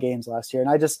lot of games last year.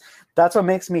 And that's what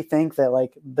makes me think that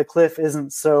the cliff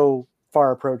isn't so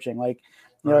far approaching.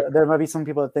 There might be some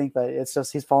people that think that it's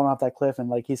just he's fallen off that cliff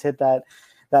and he's hit that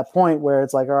point where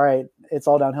it's all right, it's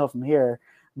all downhill from here.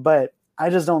 But I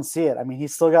just don't see it. I mean,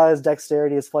 he's still got his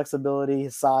dexterity, his flexibility,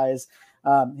 his size.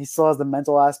 He still has the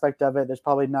mental aspect of it. There's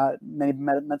probably not many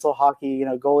mental hockey,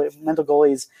 mental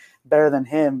goalies better than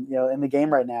him, in the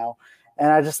game right now.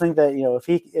 And I just think that,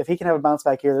 if he can have a bounce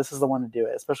back here, this is the one to do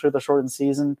it, especially with the shortened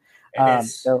season.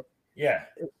 Yeah.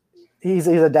 He's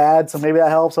a dad, so maybe that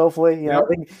helps. Hopefully, I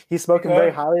think he's spoken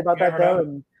very highly about that though.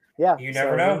 And you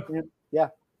never know. Yeah.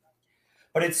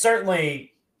 But it's certainly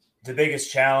the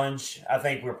biggest challenge. I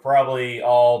think we're probably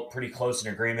all pretty close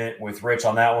in agreement with Rich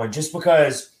on that one, just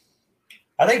because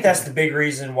I think that's the big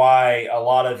reason why a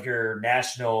lot of your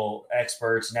national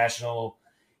experts, national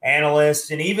analysts,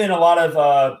 and even a lot of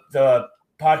the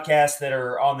podcasts that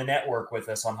are on the network with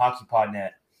us on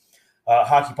HockeyPodNet,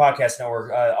 Hockey Podcast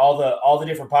Network, all the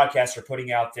different podcasts are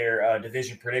putting out their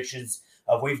division predictions.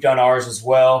 We've done ours as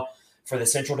well for the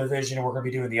Central Division, and we're going to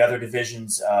be doing the other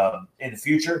divisions in the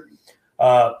future.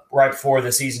 Right before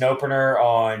the season opener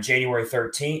on January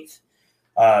 13th.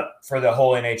 For the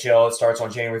whole NHL, it starts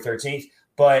on January 13th.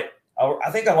 But I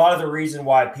think a lot of the reason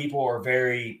why people are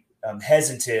very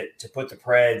hesitant to put the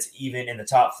Preds even in the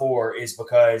top 4 is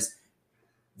because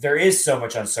there is so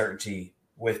much uncertainty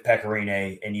with Pekka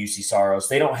Rinne and UC Saros.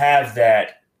 They don't have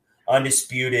that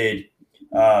undisputed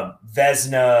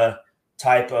Vezina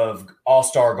type of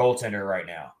all-star goaltender right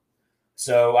now.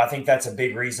 So I think that's a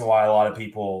big reason why a lot of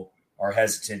people are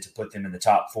hesitant to put them in the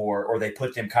top 4, or they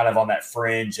put them kind of on that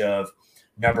fringe of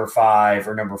number 5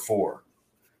 or number 4.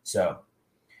 So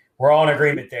we're all in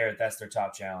agreement there. That's their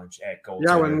top challenge at goal.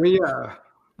 Yeah,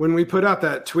 when we put out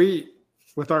that tweet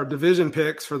with our division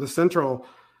picks for the Central,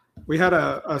 we had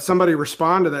somebody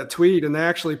respond to that tweet, and they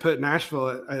actually put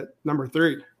Nashville at number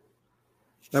 3.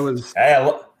 That was. Hey,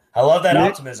 I love that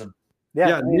optimism.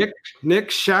 Yeah, Nick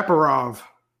Shaparov.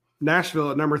 Nashville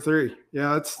at number 3.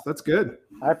 Yeah, that's good.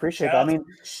 I appreciate that.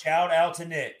 Shout out to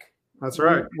Nick. That's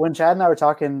right. When Chad and I were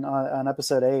talking on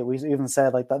episode 8, we even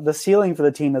said the ceiling for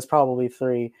the team is probably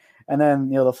 3, and then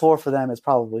the floor for them is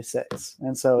probably 6.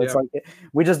 And so it's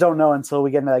we just don't know until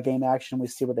we get into that game action. We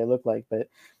see what they look like, but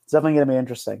it's definitely going to be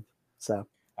interesting. So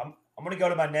I'm going to go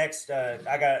to my next.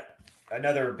 I got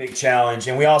another big challenge,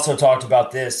 and we also talked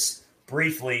about this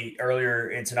briefly earlier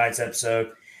in tonight's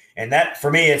episode. And that, for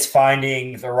me, it's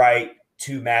finding the right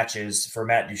 2 matches for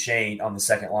Matt Duchesne on the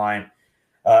second line.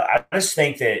 I just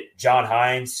think that John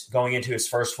Hines, going into his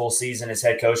first full season as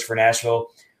head coach for Nashville,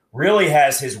 really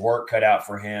has his work cut out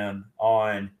for him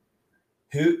on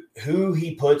who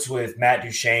he puts with Matt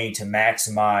Duchesne to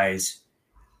maximize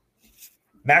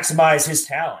his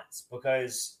talents,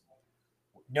 because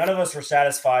none of us were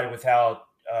satisfied with how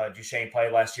Duchesne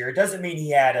played last year. It doesn't mean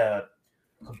he had a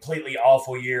completely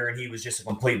awful year and he was just a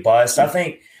complete bust. I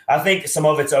think some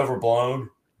of it's overblown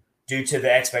due to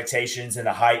the expectations and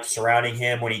the hype surrounding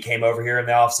him when he came over here in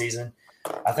the offseason.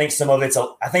 I think some of it's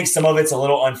a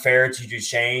little unfair to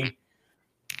Duchesne,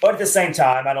 but at the same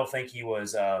time, I don't think he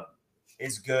was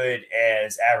as good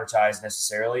as advertised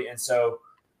necessarily. And so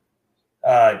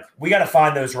we got to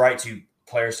find those right 2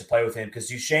 players to play with him, because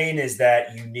Duchesne is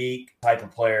that unique type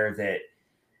of player that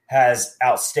has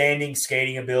outstanding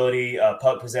skating ability,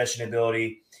 puck possession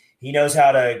ability. He knows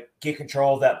how to get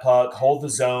control of that puck, hold the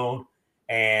zone,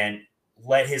 and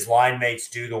let his line mates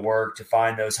do the work to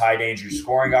find those high danger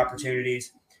scoring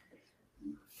opportunities.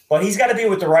 But he's got to be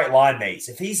with the right line mates.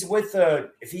 If he's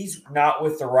not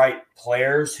with the right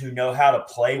players who know how to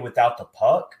play without the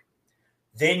puck,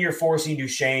 then you're forcing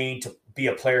Duchesne to be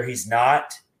a player he's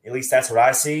not. At least that's what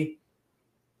I see.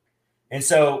 And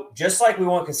so just like we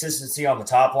want consistency on the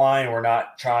top line, we're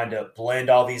not trying to blend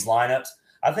all these lineups.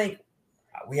 I think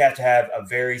we have to have a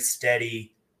very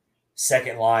steady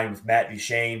second line with Matt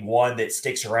Duchesne, one that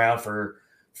sticks around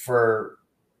for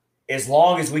as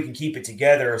long as we can keep it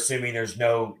together, assuming there's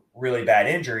no really bad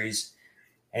injuries.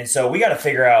 And so we got to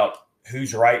figure out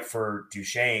who's right for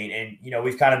Duchesne. And,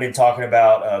 we've kind of been talking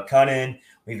about Cunnin.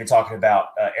 We've been talking about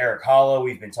Eric Holla.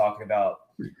 We've been talking about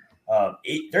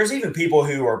there's even people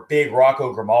who are big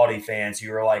Rocco Grimaldi fans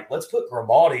who are like, let's put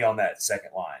Grimaldi on that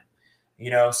second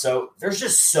line. So there's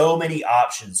just so many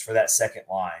options for that second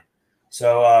line.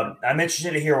 So I'm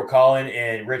interested to hear what Colin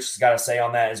and Rich has got to say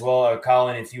on that as well.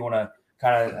 Colin, if you want to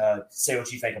kind of say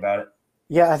what you think about it.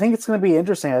 Yeah, I think it's going to be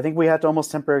interesting. I think we have to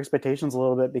almost temper expectations a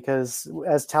little bit because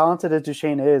as talented as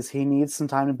Duchesne is, he needs some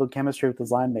time to build chemistry with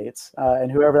his line mates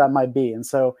and whoever that might be. And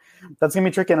so that's going to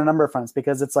be tricky on a number of fronts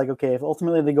because it's like, okay, if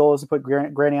ultimately the goal is to put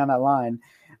Granny on that line,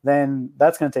 then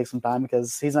that's going to take some time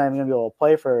because he's not even going to be able to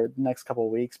play for the next couple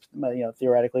of weeks,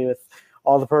 theoretically with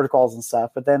all the protocols and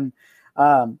stuff. But then,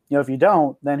 if you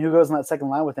don't, then who goes on that second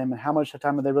line with him and how much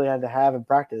time do they really have to have in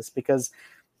practice? Because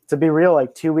to be real,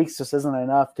 like 2 weeks just isn't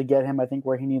enough to get him, I think,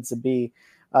 where he needs to be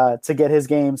to get his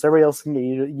game so everybody else can get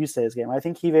used to his game. I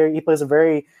think he plays a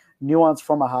very nuanced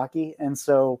form of hockey, and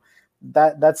so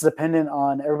that's dependent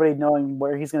on everybody knowing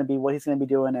where he's going to be, what he's going to be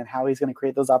doing, and how he's going to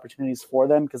create those opportunities for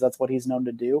them because that's what he's known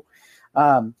to do,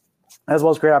 as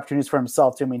well as create opportunities for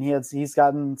himself too. I mean, he's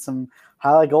gotten some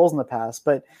highlight goals in the past,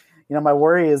 but my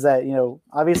worry is that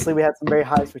obviously we had some very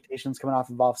high expectations coming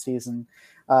off season.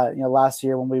 Last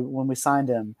year when we signed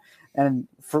him, and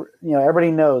for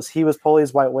everybody knows he was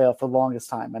Poli's white whale for the longest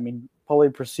time. I mean, Poli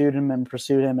pursued him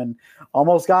and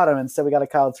almost got him. Instead, we got a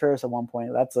Kyle Turris at one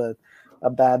point. That's a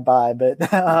bad buy, but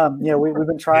we've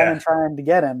been trying to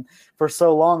get him for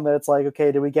so long that it's like,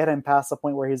 okay, did we get him past the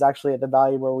point where he's actually at the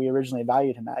value where we originally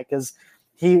valued him at? Because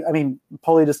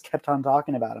Poli just kept on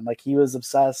talking about him. Like he was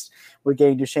obsessed with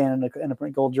getting Duchesne in a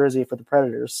gold jersey for the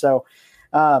Predators. So,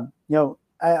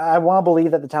 I want to believe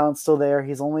that the talent's still there.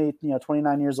 He's only,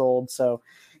 29 years old. So,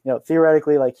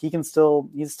 theoretically, like he's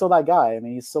still that guy. I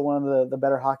mean, he's still one of the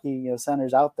better hockey,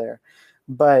 centers out there,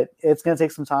 but it's going to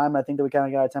take some time. I think that we kind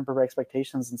of got to temper our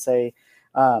expectations and say,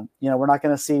 we're not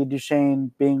going to see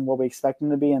Duchesne being what we expect him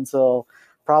to be until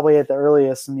probably at the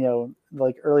earliest,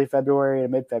 like early February to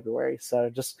mid-February.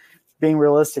 So just being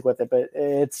realistic with it, but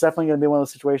it's definitely going to be one of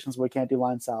those situations where we can't do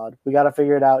line salad. We got to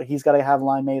figure it out. He's got to have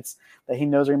line mates that he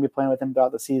knows are going to be playing with him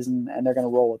throughout the season, and they're going to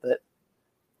roll with it.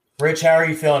 Rich, how are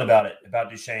you feeling about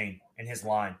Duchesne and his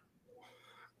line?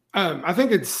 I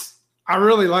think I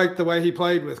really like the way he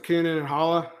played with Cunnin and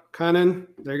Holla. Cunnin,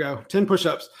 there you go, 10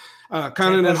 push-ups.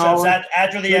 Cunnin and Holla.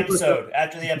 After the episode,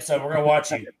 we're going to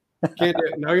watch you. Can't do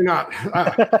it. No, you're not.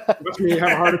 Must mean you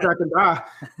have a heart attack and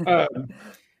die.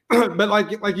 But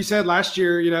like you said, last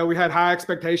year, we had high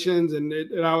expectations and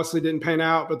it obviously didn't pan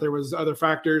out, but there was other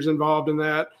factors involved in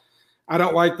that. I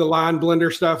don't like the line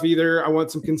blender stuff either. I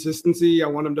want some consistency. I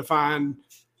want him to find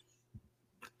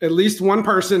at least one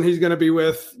person he's going to be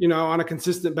with, on a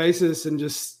consistent basis and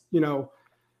just,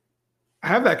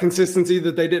 have that consistency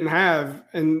that they didn't have.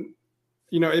 And,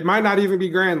 it might not even be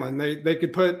Granlund. They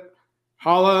could put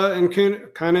Holla and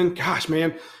Cunnin,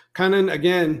 Cunnin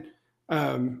again,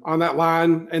 on that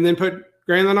line, and then put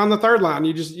Granlund on the third line.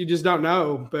 You just don't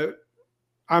know. But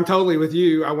I'm totally with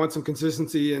you. I want some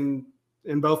consistency in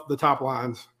both the top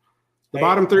lines. The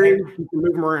bottom three, you can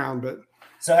move them around. But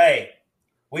so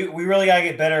we really got to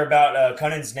get better about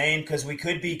Cunnin's name because we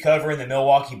could be covering the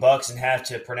Milwaukee Bucks and have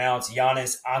to pronounce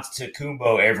Giannis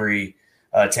Antetokounmpo every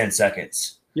 10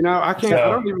 seconds. I can't. I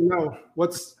don't even know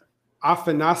what's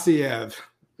Afanasiev.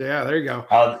 Yeah, there you go.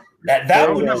 That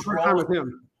would have a hard time with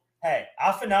him. Hey,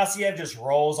 Afanasiev just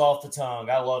rolls off the tongue.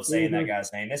 I love saying that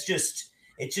guy's name. It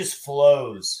just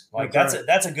flows. Like that's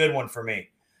a good one for me.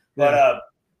 But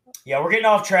we're getting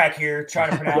off track here,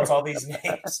 trying to pronounce all these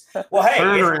names. Well,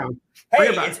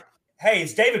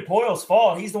 it's David Poyle's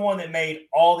fault. He's the one that made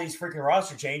all these freaking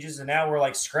roster changes, and now we're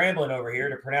like scrambling over here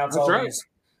to pronounce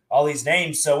all these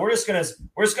names. So we're just gonna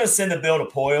send the bill to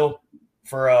Poyle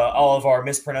for all of our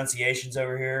mispronunciations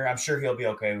over here. I'm sure he'll be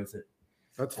okay with it.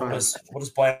 That's fine. We'll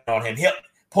just blame it on him.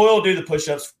 Poyle will do the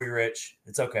push-ups for you, Rich.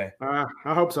 It's okay. I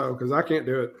hope so because I can't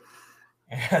do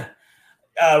it.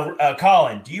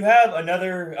 Colin, do you have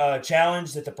another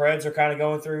challenge that the Preds are kind of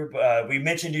going through? We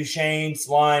mentioned Duchesne's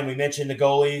line. We mentioned the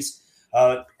goalies.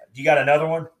 You got another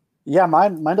one? Yeah,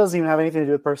 mine doesn't even have anything to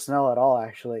do with personnel at all.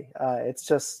 Actually, it's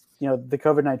just the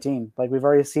COVID-19. Like we've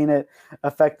already seen it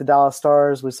affect the Dallas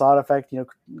Stars. We saw it affect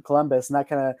Columbus, and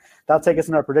that'll take us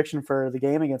into our prediction for the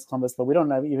game against Columbus. But we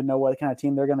don't even know what kind of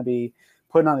team they're going to be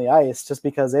putting on the ice, just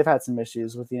because they've had some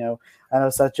issues with I know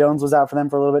Seth Jones was out for them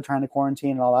for a little bit trying to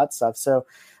quarantine and all that stuff. So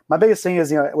my biggest thing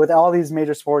is with all these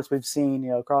major sports we've seen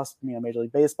across Major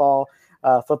League Baseball,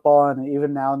 football, and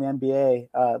even now in the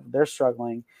NBA, they're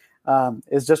struggling.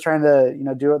 Is just trying to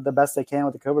do the best they can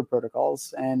with the COVID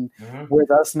protocols, and with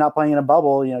us not playing in a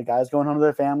bubble, guys going home to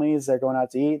their families, they're going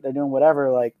out to eat, they're doing whatever.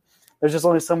 Like there's just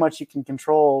only so much you can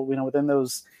control,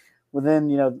 within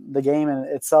the game and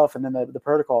itself, and then the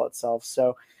protocol itself.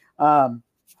 So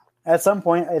at some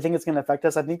point, I think it's going to affect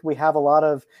us. I think we have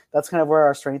that's kind of where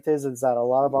our strength is that a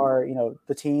lot of our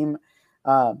the team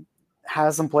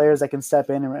has some players that can step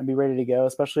in and be ready to go,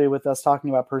 especially with us talking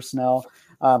about personnel.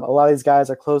 A lot of these guys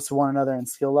are close to one another in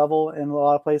skill level in a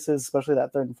lot of places, especially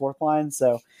that third and fourth line.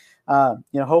 So,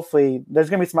 hopefully there's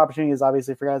going to be some opportunities,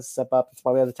 obviously, for guys to step up. That's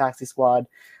why we have the taxi squad.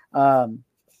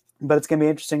 But it's going to be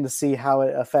interesting to see how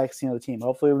it affects, the team.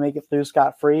 Hopefully we make it through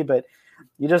scot-free, but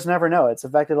you just never know. It's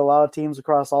affected a lot of teams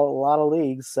across a lot of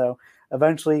leagues. So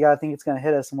eventually you got to think it's going to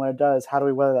hit us. And when it does, how do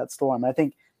we weather that storm? I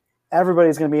think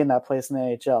everybody's going to be in that place in the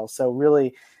NHL. So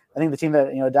really, I think the team that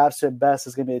adapts to it best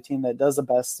is going to be the team that does the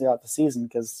best throughout the season,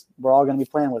 because we're all going to be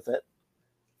playing with it.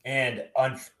 And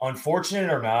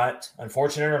unfortunate or not,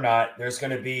 there's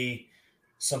going to be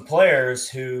some players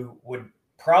who would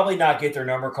probably not get their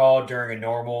number called during a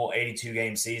normal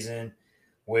 82-game season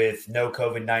with no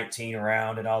COVID-19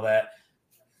 around and all that.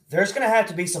 There's going to have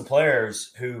to be some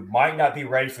players who might not be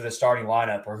ready for the starting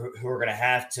lineup, or who are going to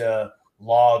have to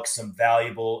log some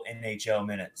valuable NHL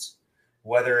minutes,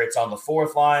 whether it's on the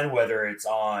fourth line, whether it's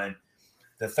on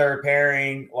the third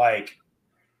pairing. Like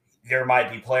there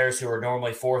might be players who are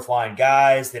normally fourth line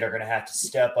guys that are going to have to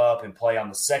step up and play on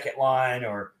the second line,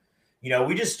 or,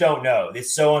 we just don't know.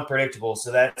 It's so unpredictable.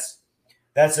 So that's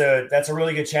a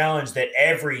really good challenge that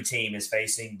every team is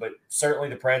facing, but certainly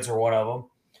the Preds are one of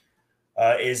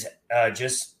them, is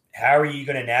just how are you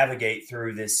going to navigate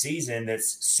through this season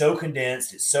that's so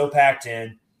condensed, it's so packed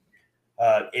in.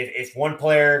 If one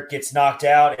player gets knocked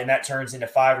out and that turns into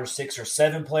 5 or 6 or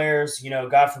 7 players,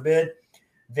 God forbid,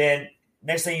 then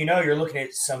next thing you know, you're looking at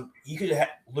you could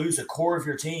lose a core of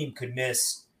your team, could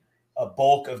miss a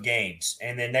bulk of games.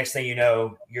 And then next thing you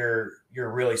know, you're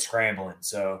really scrambling.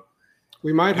 So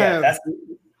we might have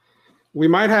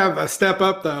a step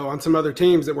up though on some other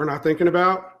teams that we're not thinking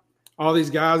about. All these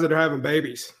guys that are having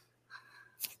babies.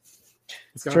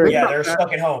 Yeah, they're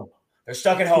stuck at home. They're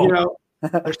stuck at home.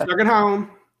 They're stuck at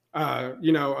home.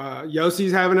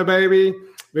 Yossi's having a baby.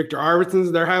 Victor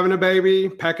Arvidsson's, they're having a baby.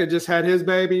 Pekka just had his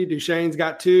baby. Duchesne's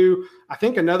got 2. I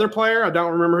think another player, I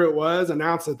don't remember who it was,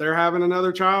 announced that they're having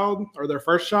another child, or their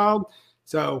first child.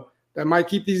 So that might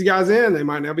keep these guys in. They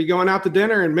might now be going out to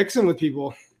dinner and mixing with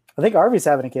people. I think Arvy's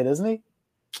having a kid, isn't he?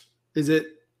 Is it?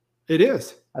 It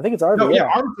is. I think it's Arvy. No,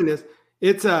 yeah, Arvidsson is.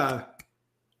 It's I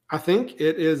think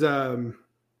it is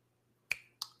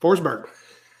Forsberg.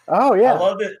 Oh yeah, I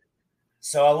love it.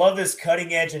 So I love this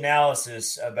cutting edge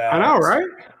analysis about. I know, right?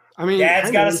 I mean,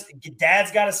 dad's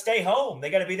got to stay home. They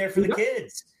got to be there for the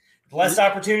kids. Less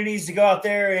opportunities to go out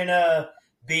there and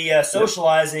be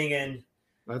socializing and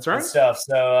that's right and stuff.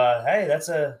 So hey, that's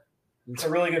a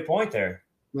really good point there.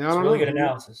 Yeah, it's really good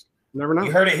analysis. Never know.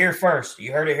 You heard it here first.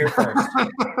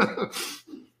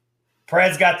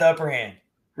 Preds got the upper hand.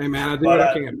 Hey man, I do what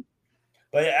I can.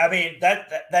 But I mean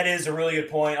that is a really good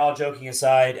point. All joking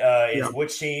aside,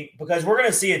 which team? Because we're going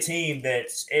to see a team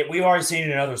we've already seen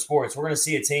it in other sports. We're going to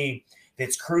see a team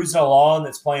that's cruising along,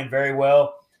 that's playing very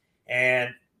well, and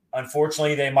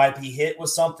unfortunately they might be hit with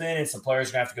something, and some players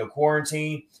are going to have to go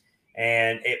quarantine,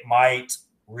 and it might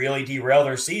really derail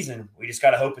their season. We just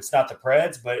got to hope it's not the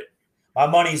Preds, but my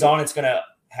money's on it's going to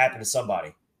happen to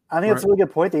somebody. I think that's a really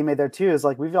good point that you made there too. Is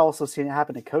like we've also seen it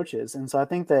happen to coaches, and so I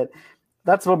think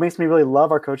that's what makes me really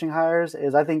love our coaching hires.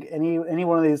 Is I think any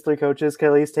one of these 3 coaches could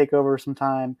at least take over some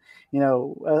time,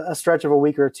 a stretch of a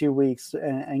week or 2 weeks,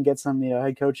 and get some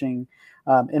head coaching,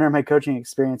 interim head coaching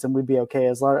experience, and we'd be okay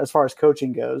as far as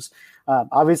coaching goes.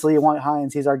 Obviously, you want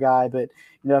Hines; he's our guy. But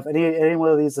if any one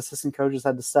of these assistant coaches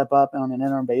had to step up on an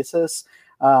interim basis,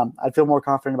 I'd feel more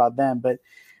confident about them. But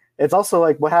it's also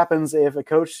like what happens if a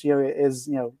coach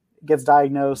gets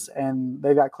diagnosed and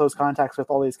they've got close contacts with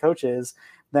all these coaches.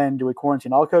 Then do we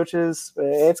quarantine all coaches?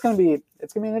 It's gonna be an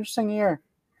interesting year.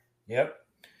 Yep.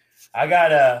 I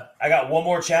got one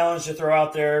more challenge to throw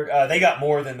out there. They got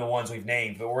more than the ones we've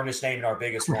named, but we're just naming our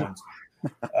biggest ones.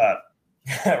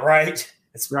 Right?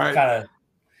 It's right. kind of.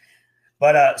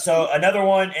 But so another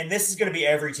one, and this is going to be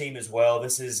every team as well.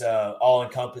 This is all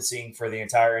encompassing for the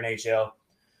entire NHL.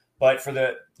 But for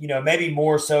the, maybe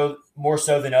more so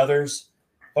than others.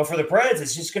 But for the Preds,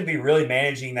 it's just going to be really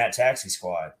managing that taxi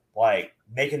squad, like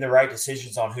making the right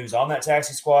decisions on who's on that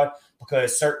taxi squad,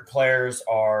 because certain players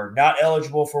are not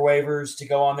eligible for waivers to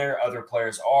go on there. Other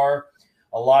players are.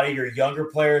 A lot of your younger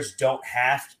players don't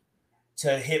have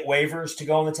to hit waivers to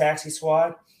go on the taxi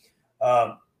squad.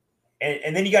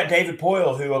 And then you got David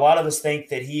Poile, who a lot of us think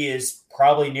that he is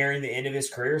probably nearing the end of his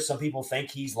career. Some people think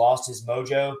he's lost his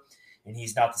mojo and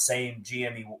he's not the same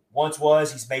GM he once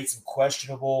was. He's made some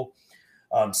questionable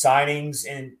signings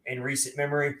in recent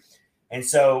memory. And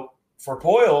so for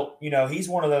Poile, he's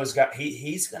one of those guys.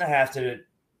 He's going to have to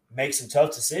make some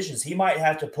tough decisions. He might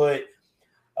have to put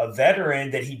a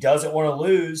veteran that he doesn't want to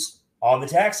lose on the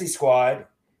taxi squad.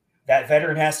 That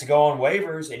veteran has to go on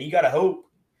waivers, and you got to hope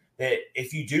that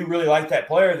if you do really like that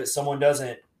player, that someone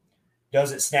doesn't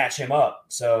snatch him up.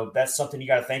 So that's something you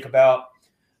got to think about.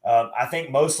 I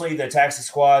think mostly the taxi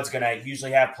squad is going to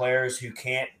usually have players who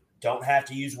don't have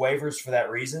to use waivers for that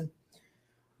reason.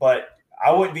 But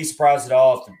I wouldn't be surprised at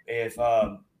all if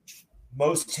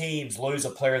most teams lose a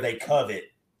player they covet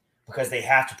because they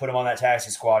have to put him on that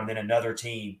taxi squad, and then another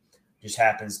team just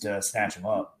happens to snatch him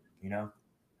up,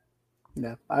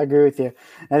 Yeah, I agree with you.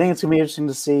 I think it's going to be interesting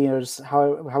to see, just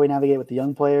how we navigate with the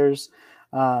young players.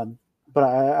 But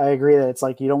I agree that it's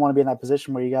like you don't want to be in that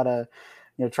position where you got to,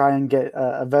 try and get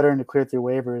a veteran to clear through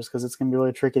waivers, because it's going to be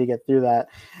really tricky to get through that.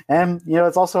 And,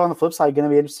 it's also on the flip side going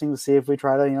to be interesting to see if we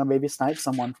try to, maybe snipe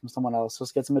someone from someone else,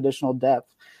 just get some additional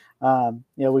depth.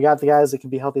 We got the guys that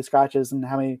can be healthy scratches, and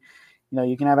how many,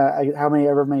 you can have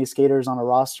however many skaters on a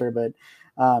roster, but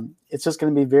it's just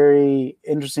going to be very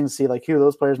interesting to see like who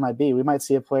those players might be. We might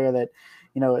see a player that,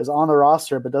 is on the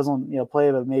roster but doesn't,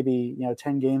 play but maybe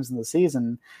 10 games in the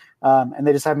season, and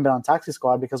they just haven't been on taxi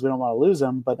squad because we don't want to lose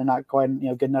them, but they're not quite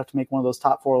good enough to make one of those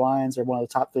top 4 lines or one of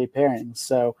the top 3 pairings.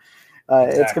 So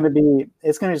exactly.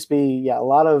 It's going to just be a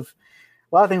lot of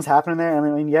things happening there. I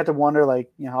mean, you have to wonder,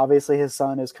 like, obviously his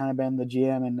son has kind of been the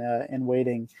GM in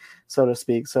waiting, so to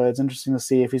speak. So it's interesting to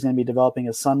see if he's going to be developing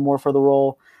his son more for the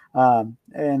role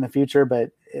in the future.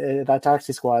 But that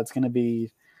taxi squad is going to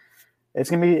be, it's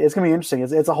going to be interesting.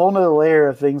 It's a whole nother layer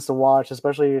of things to watch,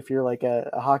 especially if you're like a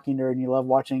hockey nerd and you love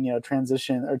watching,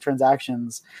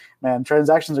 transactions. Man,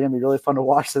 transactions are going to be really fun to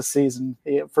watch this season,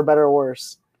 for better or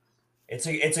worse. It's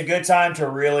a good time to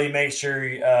really make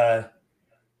sure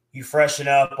you freshen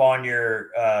up on your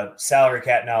salary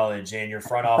cap knowledge and your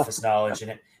front office knowledge,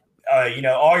 and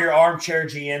all your armchair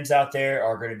GMs out there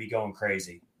are going to be going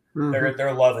crazy. Mm-hmm.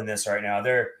 They're loving this right now.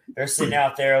 They're sitting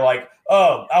out there like,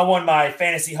 oh, I won my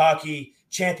fantasy hockey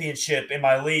championship in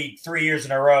my league 3 years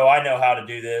in a row. I know how to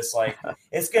do this. Like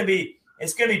it's gonna be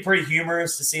pretty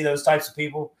humorous to see those types of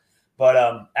people. But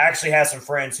I actually have some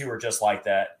friends who are just like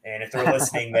that, and if they're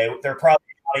listening, they're probably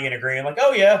nodding and agreeing, like,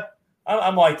 oh yeah,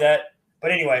 I'm like that.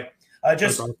 But anyway, I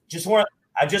just want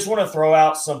to throw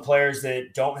out some players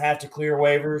that don't have to clear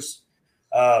waivers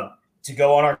to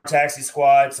go on our taxi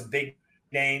squad. Some big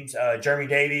names: Jeremy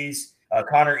Davies,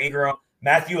 Connor Ingram,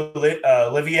 Matthew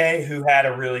Olivier, who had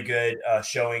a really good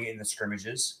showing in the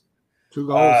scrimmages. 2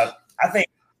 goals. I think,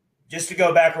 just to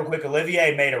go back real quick,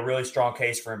 Olivier made a really strong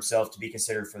case for himself to be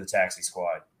considered for the taxi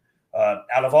squad.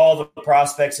 Out of all the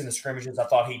prospects in the scrimmages, I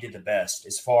thought he did the best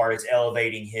as far as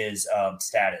elevating his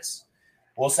status.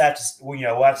 We'll have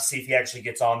to see if he actually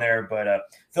gets on there. But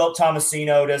Philip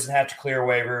Tomasino doesn't have to clear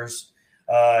waivers.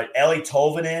 Eli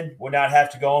Tolvanen would not have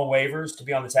to go on waivers to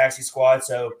be on the taxi squad.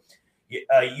 So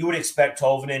you would expect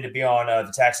Tolvanen to be on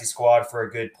the taxi squad for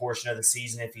a good portion of the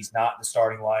season if he's not in the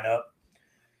starting lineup.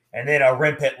 And then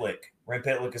Rem Pitlick. Rem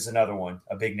Pitlick is another one,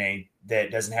 a big name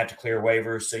that doesn't have to clear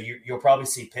waivers. So you'll probably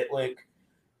see Pitlick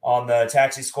on the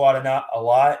taxi squad a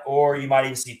lot, or you might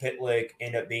even see Pitlick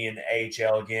end up being the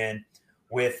AHL again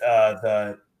with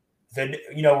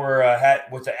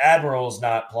with the Admirals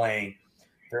not playing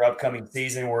their upcoming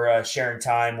season. We're sharing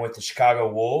time with the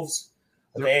Chicago Wolves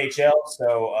of the AHL.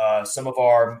 So some of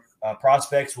our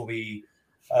prospects will be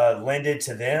lended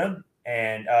to them.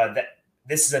 And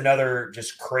this is another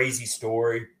just crazy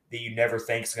story that you never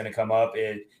think is going to come up.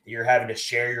 You're having to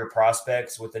share your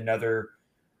prospects with another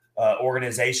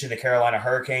organization, the Carolina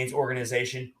Hurricanes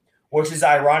organization, which is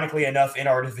ironically enough in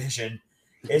our division.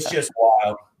 It's just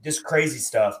wild, just crazy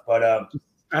stuff. But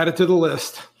add it to the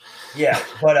list. Yeah,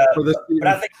 but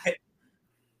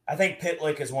I think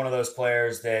Pitlick is one of those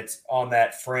players that's on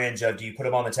that fringe of, do you put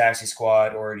him on the taxi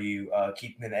squad or do you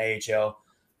keep him in the AHL?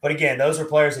 But again, those are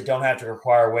players that don't have to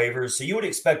require waivers. So you would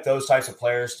expect those types of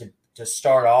players to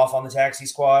start off on the taxi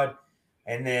squad.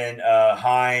 And then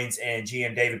Hines and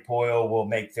GM David Poyle will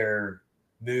make their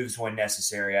moves when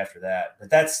necessary after that. But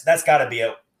that's got to be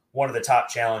one of the top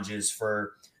challenges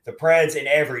for the Preds and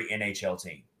every NHL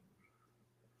team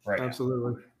right now.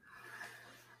 Absolutely.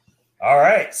 All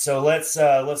right, so let's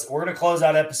we're going to close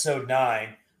out episode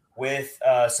 9 with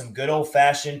some good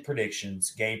old-fashioned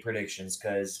predictions, game predictions,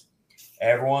 because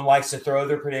everyone likes to throw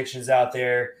their predictions out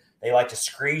there. They like to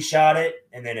screenshot it,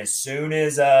 and then as soon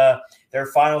as their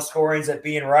final score ends up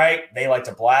being right, they like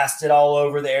to blast it all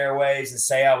over the airwaves and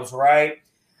say I was right.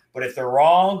 But if they're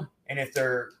wrong, and if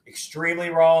they're extremely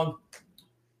wrong,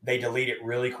 they delete it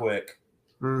really quick.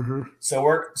 Mm-hmm. So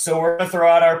we're going to throw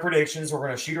out our predictions. We're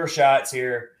going to shoot our shots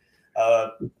here.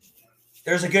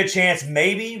 There's a good chance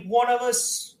maybe one of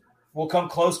us will come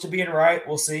close to being right.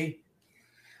 We'll see.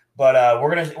 But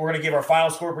we're gonna give our final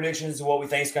score predictions of what we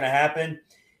think is going to happen.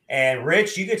 And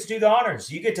Rich, you get to do the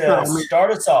honors. You get to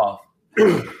start us off.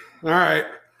 All right.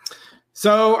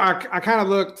 So I kind of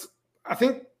looked. I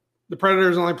think the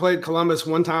Predators only played Columbus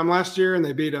one time last year, and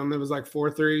they beat them. It was like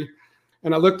 4-3.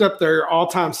 And I looked up their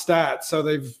all-time stats. So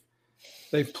they've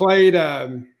played.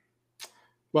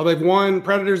 They've won.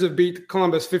 Predators have beat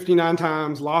Columbus 59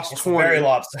 times, lost 20. Very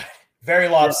lopsided. Very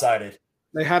lopsided.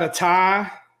 They had a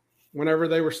tie whenever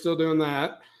they were still doing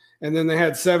that, and then they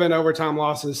had 7 overtime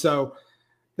losses. So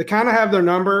they kind of have their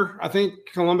number. I think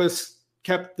Columbus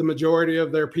kept the majority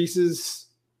of their pieces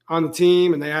on the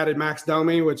team, and they added Max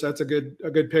Domi, which that's a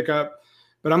good pickup.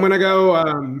 But I'm going to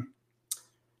go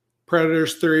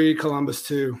Predators 3, Columbus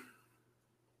 2.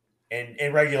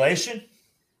 In regulation?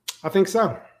 I think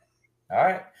so. All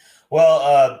right.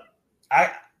 Well,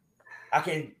 I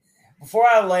can – before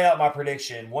I lay out my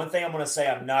prediction, one thing I'm going to say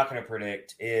I'm not going to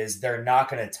predict is they're not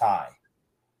going to tie.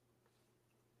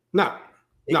 No,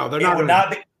 they're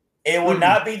not. It would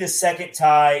not be the second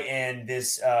tie in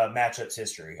this matchup's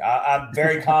history. I'm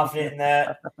very confident in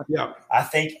that. Yeah. I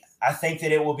think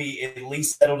that it will be at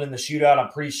least settled in the shootout.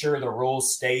 I'm pretty sure the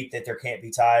rules state that there can't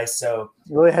be ties. So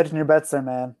you're really hedging your bets there,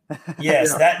 man.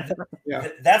 Yes,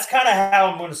 that's kind of how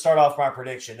I'm going to start off my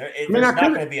prediction. There's not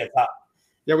going to be a tie.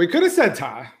 Yeah, we could have said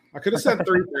tie. I could have said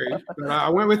 3-3, but I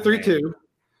went with 3-2.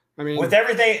 I mean, with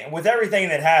everything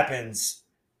that happens,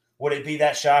 would it be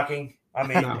that shocking? I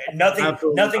mean,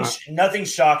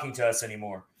 nothing's shocking to us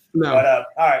anymore. No. But all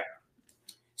right.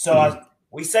 So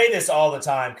we say this all the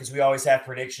time because we always have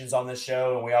predictions on this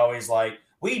show, and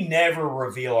we never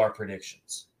reveal our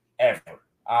predictions ever.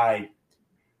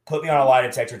 Put me on a lie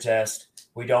detector test.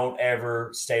 We don't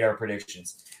ever state our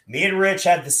predictions. Me and Rich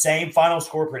had the same final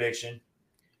score prediction.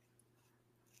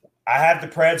 I have the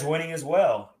Preds winning as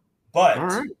well,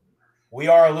 but we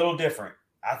are a little different.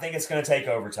 I think it's going to take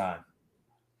overtime.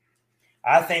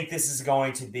 I think this is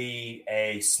going to be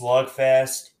a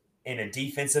slugfest in a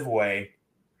defensive way.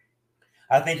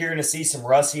 I think you're going to see some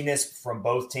rustiness from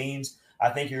both teams. I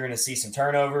think you're going to see some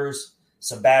turnovers,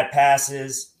 some bad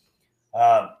passes.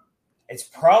 It's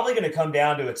probably going to come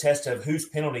down to a test of whose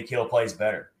penalty kill plays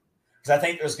better. Because I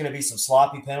think there's going to be some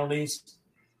sloppy penalties.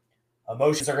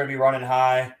 Emotions are going to be running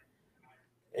high.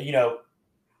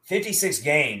 56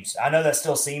 games. I know that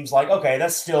still seems like, okay,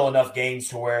 that's still enough games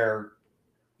to where,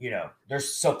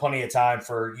 there's still plenty of time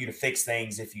for you to fix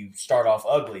things if you start off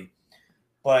ugly.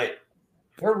 But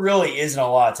there really isn't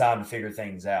a lot of time to figure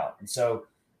things out. And so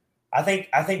I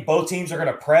think both teams are going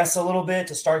to press a little bit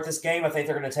to start this game. I think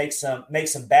they're going to make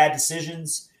some bad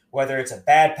decisions, whether it's a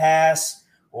bad pass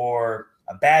or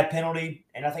a bad penalty.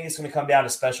 And I think it's going to come down to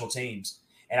special teams.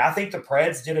 And I think the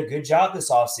Preds did a good job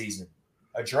this offseason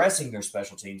addressing their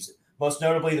special teams, most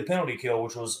notably the penalty kill,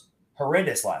 which was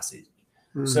horrendous last season.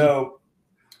 Mm-hmm. So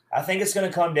I think it's going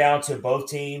to come down to both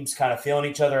teams kind of feeling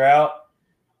each other out.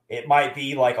 It might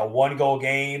be like a 1-goal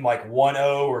game, like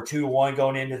 1-0 or 2-1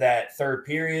 going into that third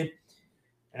period.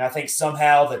 And I think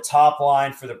somehow the top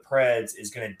line for the Preds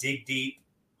is going to dig deep,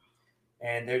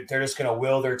 and they're just going to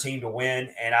will their team to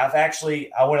win. And I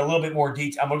went a little bit more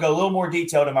detail. I'm going to go a little more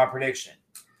detailed in my prediction.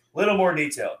 A little more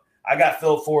detailed. I got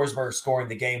Philip Forsberg scoring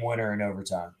the game winner in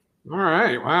overtime. All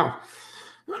right. Wow.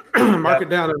 Mark it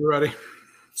down, everybody.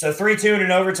 So 3-2 in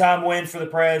an overtime win for the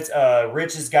Preds.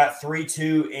 Rich has got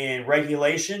 3-2 in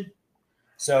regulation.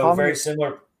 So very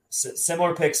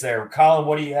similar picks there. Colin,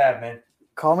 what do you have, man?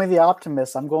 Call me the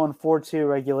optimist. I'm going 4-2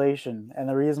 regulation. And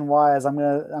the reason why is I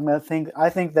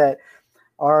think that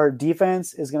our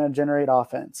defense is going to generate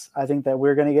offense. I think that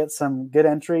we're going to get some good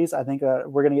entries. I think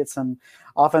we're going to get some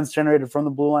offense generated from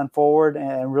the blue line forward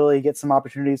and really get some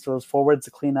opportunities for those forwards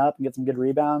to clean up and get some good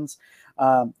rebounds.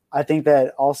 I think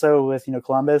that also with,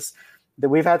 Columbus, that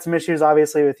we've had some issues,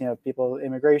 obviously, with, people,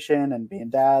 immigration and being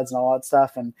dads and all that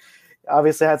stuff. And,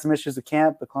 obviously had some issues with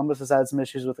camp, but Columbus has had some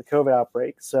issues with the COVID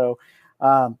outbreak. So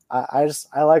I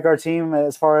like our team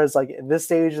as far as like this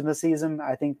stage in the season.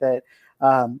 I think that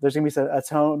there's going to be a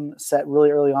tone set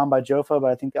really early on by Jofa,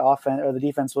 but I think the offense or the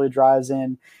defense really drives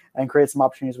in and creates some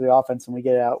opportunities for the offense, and we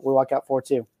walk out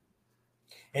 4-2.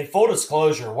 In full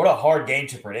disclosure, what a hard game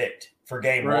to predict for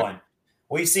game one.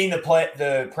 We've seen the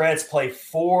Preds play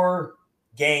 4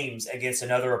 games against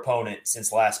another opponent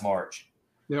since last March.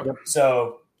 Yep.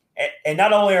 So, and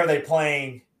not only are they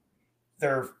playing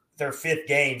their 5th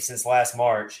game since last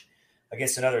March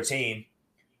against another team,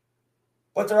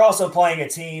 but they're also playing a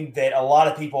team that a lot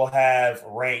of people have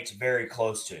ranked very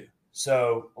close to.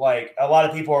 So, like, a lot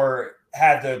of people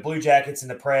have the Blue Jackets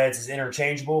and the Preds as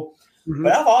interchangeable. Mm-hmm.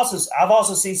 But I've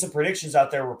also seen some predictions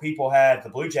out there where people have the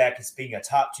Blue Jackets being a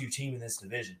top 2 team in this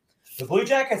division. The Blue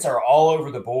Jackets are all over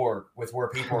the board with where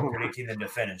people are predicting them to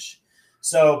finish.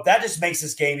 So that just makes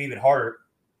this game even harder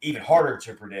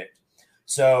to predict.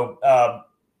 So,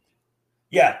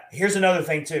 here's another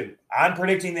thing too. I'm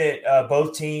predicting that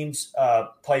both teams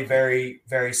play very,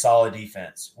 very solid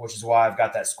defense, which is why I've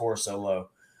got that score so low.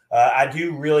 I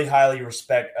do really highly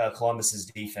respect Columbus's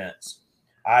defense.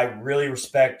 I really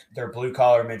respect their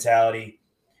blue-collar mentality.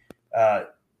 I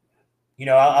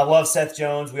love Seth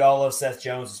Jones. We all love Seth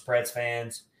Jones as Preds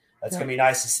fans. It's gonna be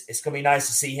nice. It's gonna be nice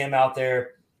to see him out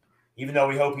there. Even though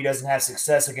we hope he doesn't have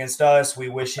success against us, we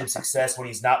wish him success when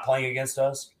he's not playing against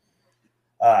us.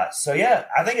 I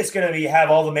think it's gonna have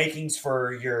all the makings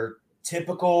for your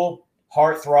typical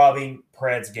heart-throbbing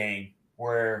Preds game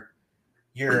where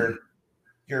you're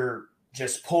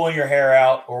just pulling your hair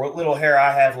out, or what little hair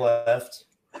I have left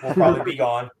will probably be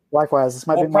gone. Likewise, this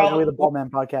might be the Ballman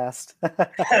podcast.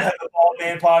 The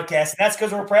Ballman podcast. And that's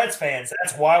because we're Preds fans.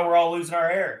 That's why we're all losing our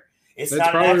hair. That's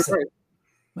not an accident.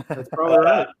 Right. That's probably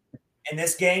right. And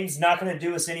this game's not going to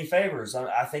do us any favors.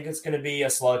 I think it's going to be a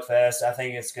slugfest. I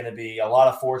think it's going to be a lot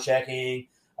of forechecking,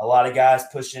 a lot of guys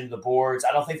pushing into the boards.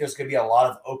 I don't think there's going to be a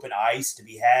lot of open ice to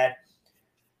be had.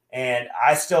 And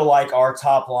I still like our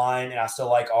top line, and I still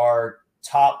like our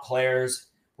top players,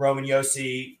 Roman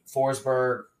Josi,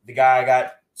 Forsberg, the guy I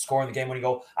got scoring the game-winning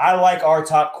goal. I like our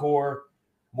top core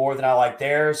more than I like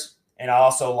theirs, and I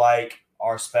also like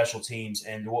our special teams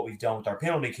and what we've done with our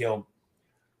penalty kill.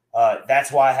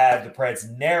 That's why I have the Preds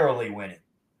narrowly winning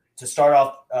to start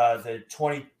off the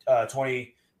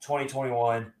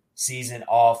 2021 season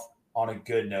off on a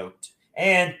good note.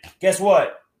 And guess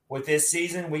what? With this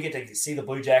season, we get to see the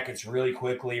Blue Jackets really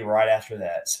quickly right after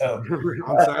that. So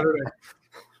on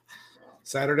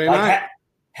Saturday night.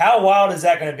 How wild is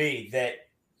that going to be that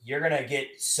you're going to get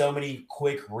so many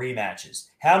quick rematches?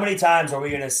 How many times are we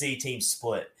going to see teams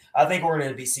split? I think we're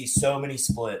going to see so many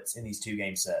splits in these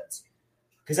 2-game sets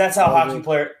because that's how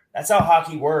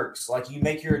hockey works. Like, you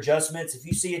make your adjustments. If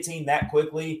you see a team that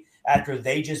quickly after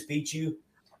they just beat you,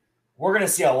 we're going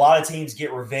to see a lot of teams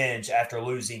get revenge after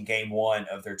losing game 1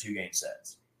 of their 2-game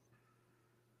sets.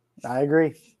 I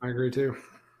agree too.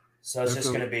 So it's just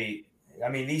going to be –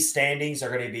 these standings are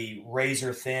going to be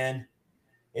razor thin.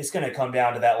 It's going to come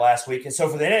down to that last week. And so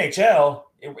for the NHL,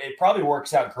 it probably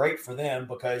works out great for them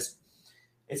because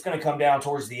it's going to come down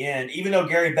towards the end, even though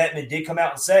Gary Bettman did come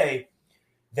out and say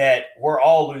that we're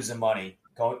all losing money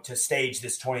going to stage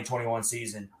this 2021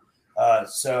 season.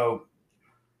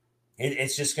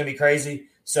 It's just going to be crazy.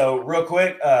 So real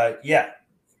quick,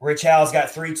 Rich Howell's got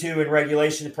 3-2 in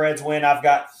regulation. The Preds win. I've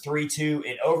got 3-2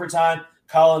 in overtime.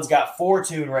 Colin's got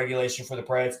 4-2 in regulation for the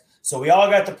Preds. So we all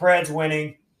got the Preds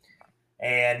winning.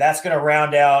 And that's going to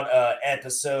round out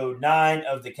episode 9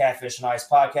 of the Catfish on Ice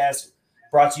podcast,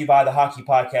 brought to you by the Hockey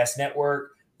Podcast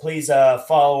Network. Please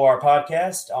follow our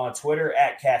podcast on Twitter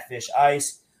at Catfish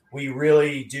Ice. We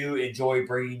really do enjoy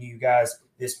bringing you guys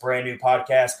this brand new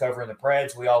podcast covering the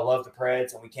Preds. We all love the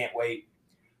Preds, and we can't wait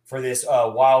for this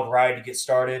wild ride to get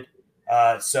started.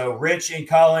 So Rich and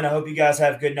Colin, I hope you guys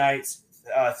have good nights.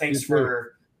 Thanks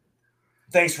for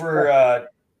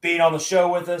being on the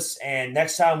show with us. And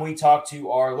next time we talk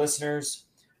to our listeners,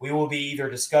 we will be either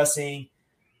discussing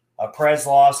a Preds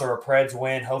loss or a Preds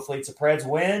win. Hopefully it's a Preds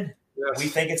win. Yes. We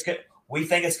think it's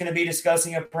going to be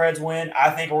discussing a Preds win.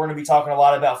 I think we're going to be talking a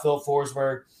lot about Phil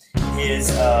Forsberg, his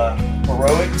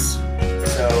heroics.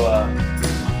 So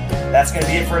that's going to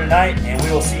be it for tonight, and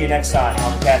we will see you next time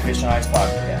on the Catfish on Ice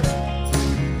podcast.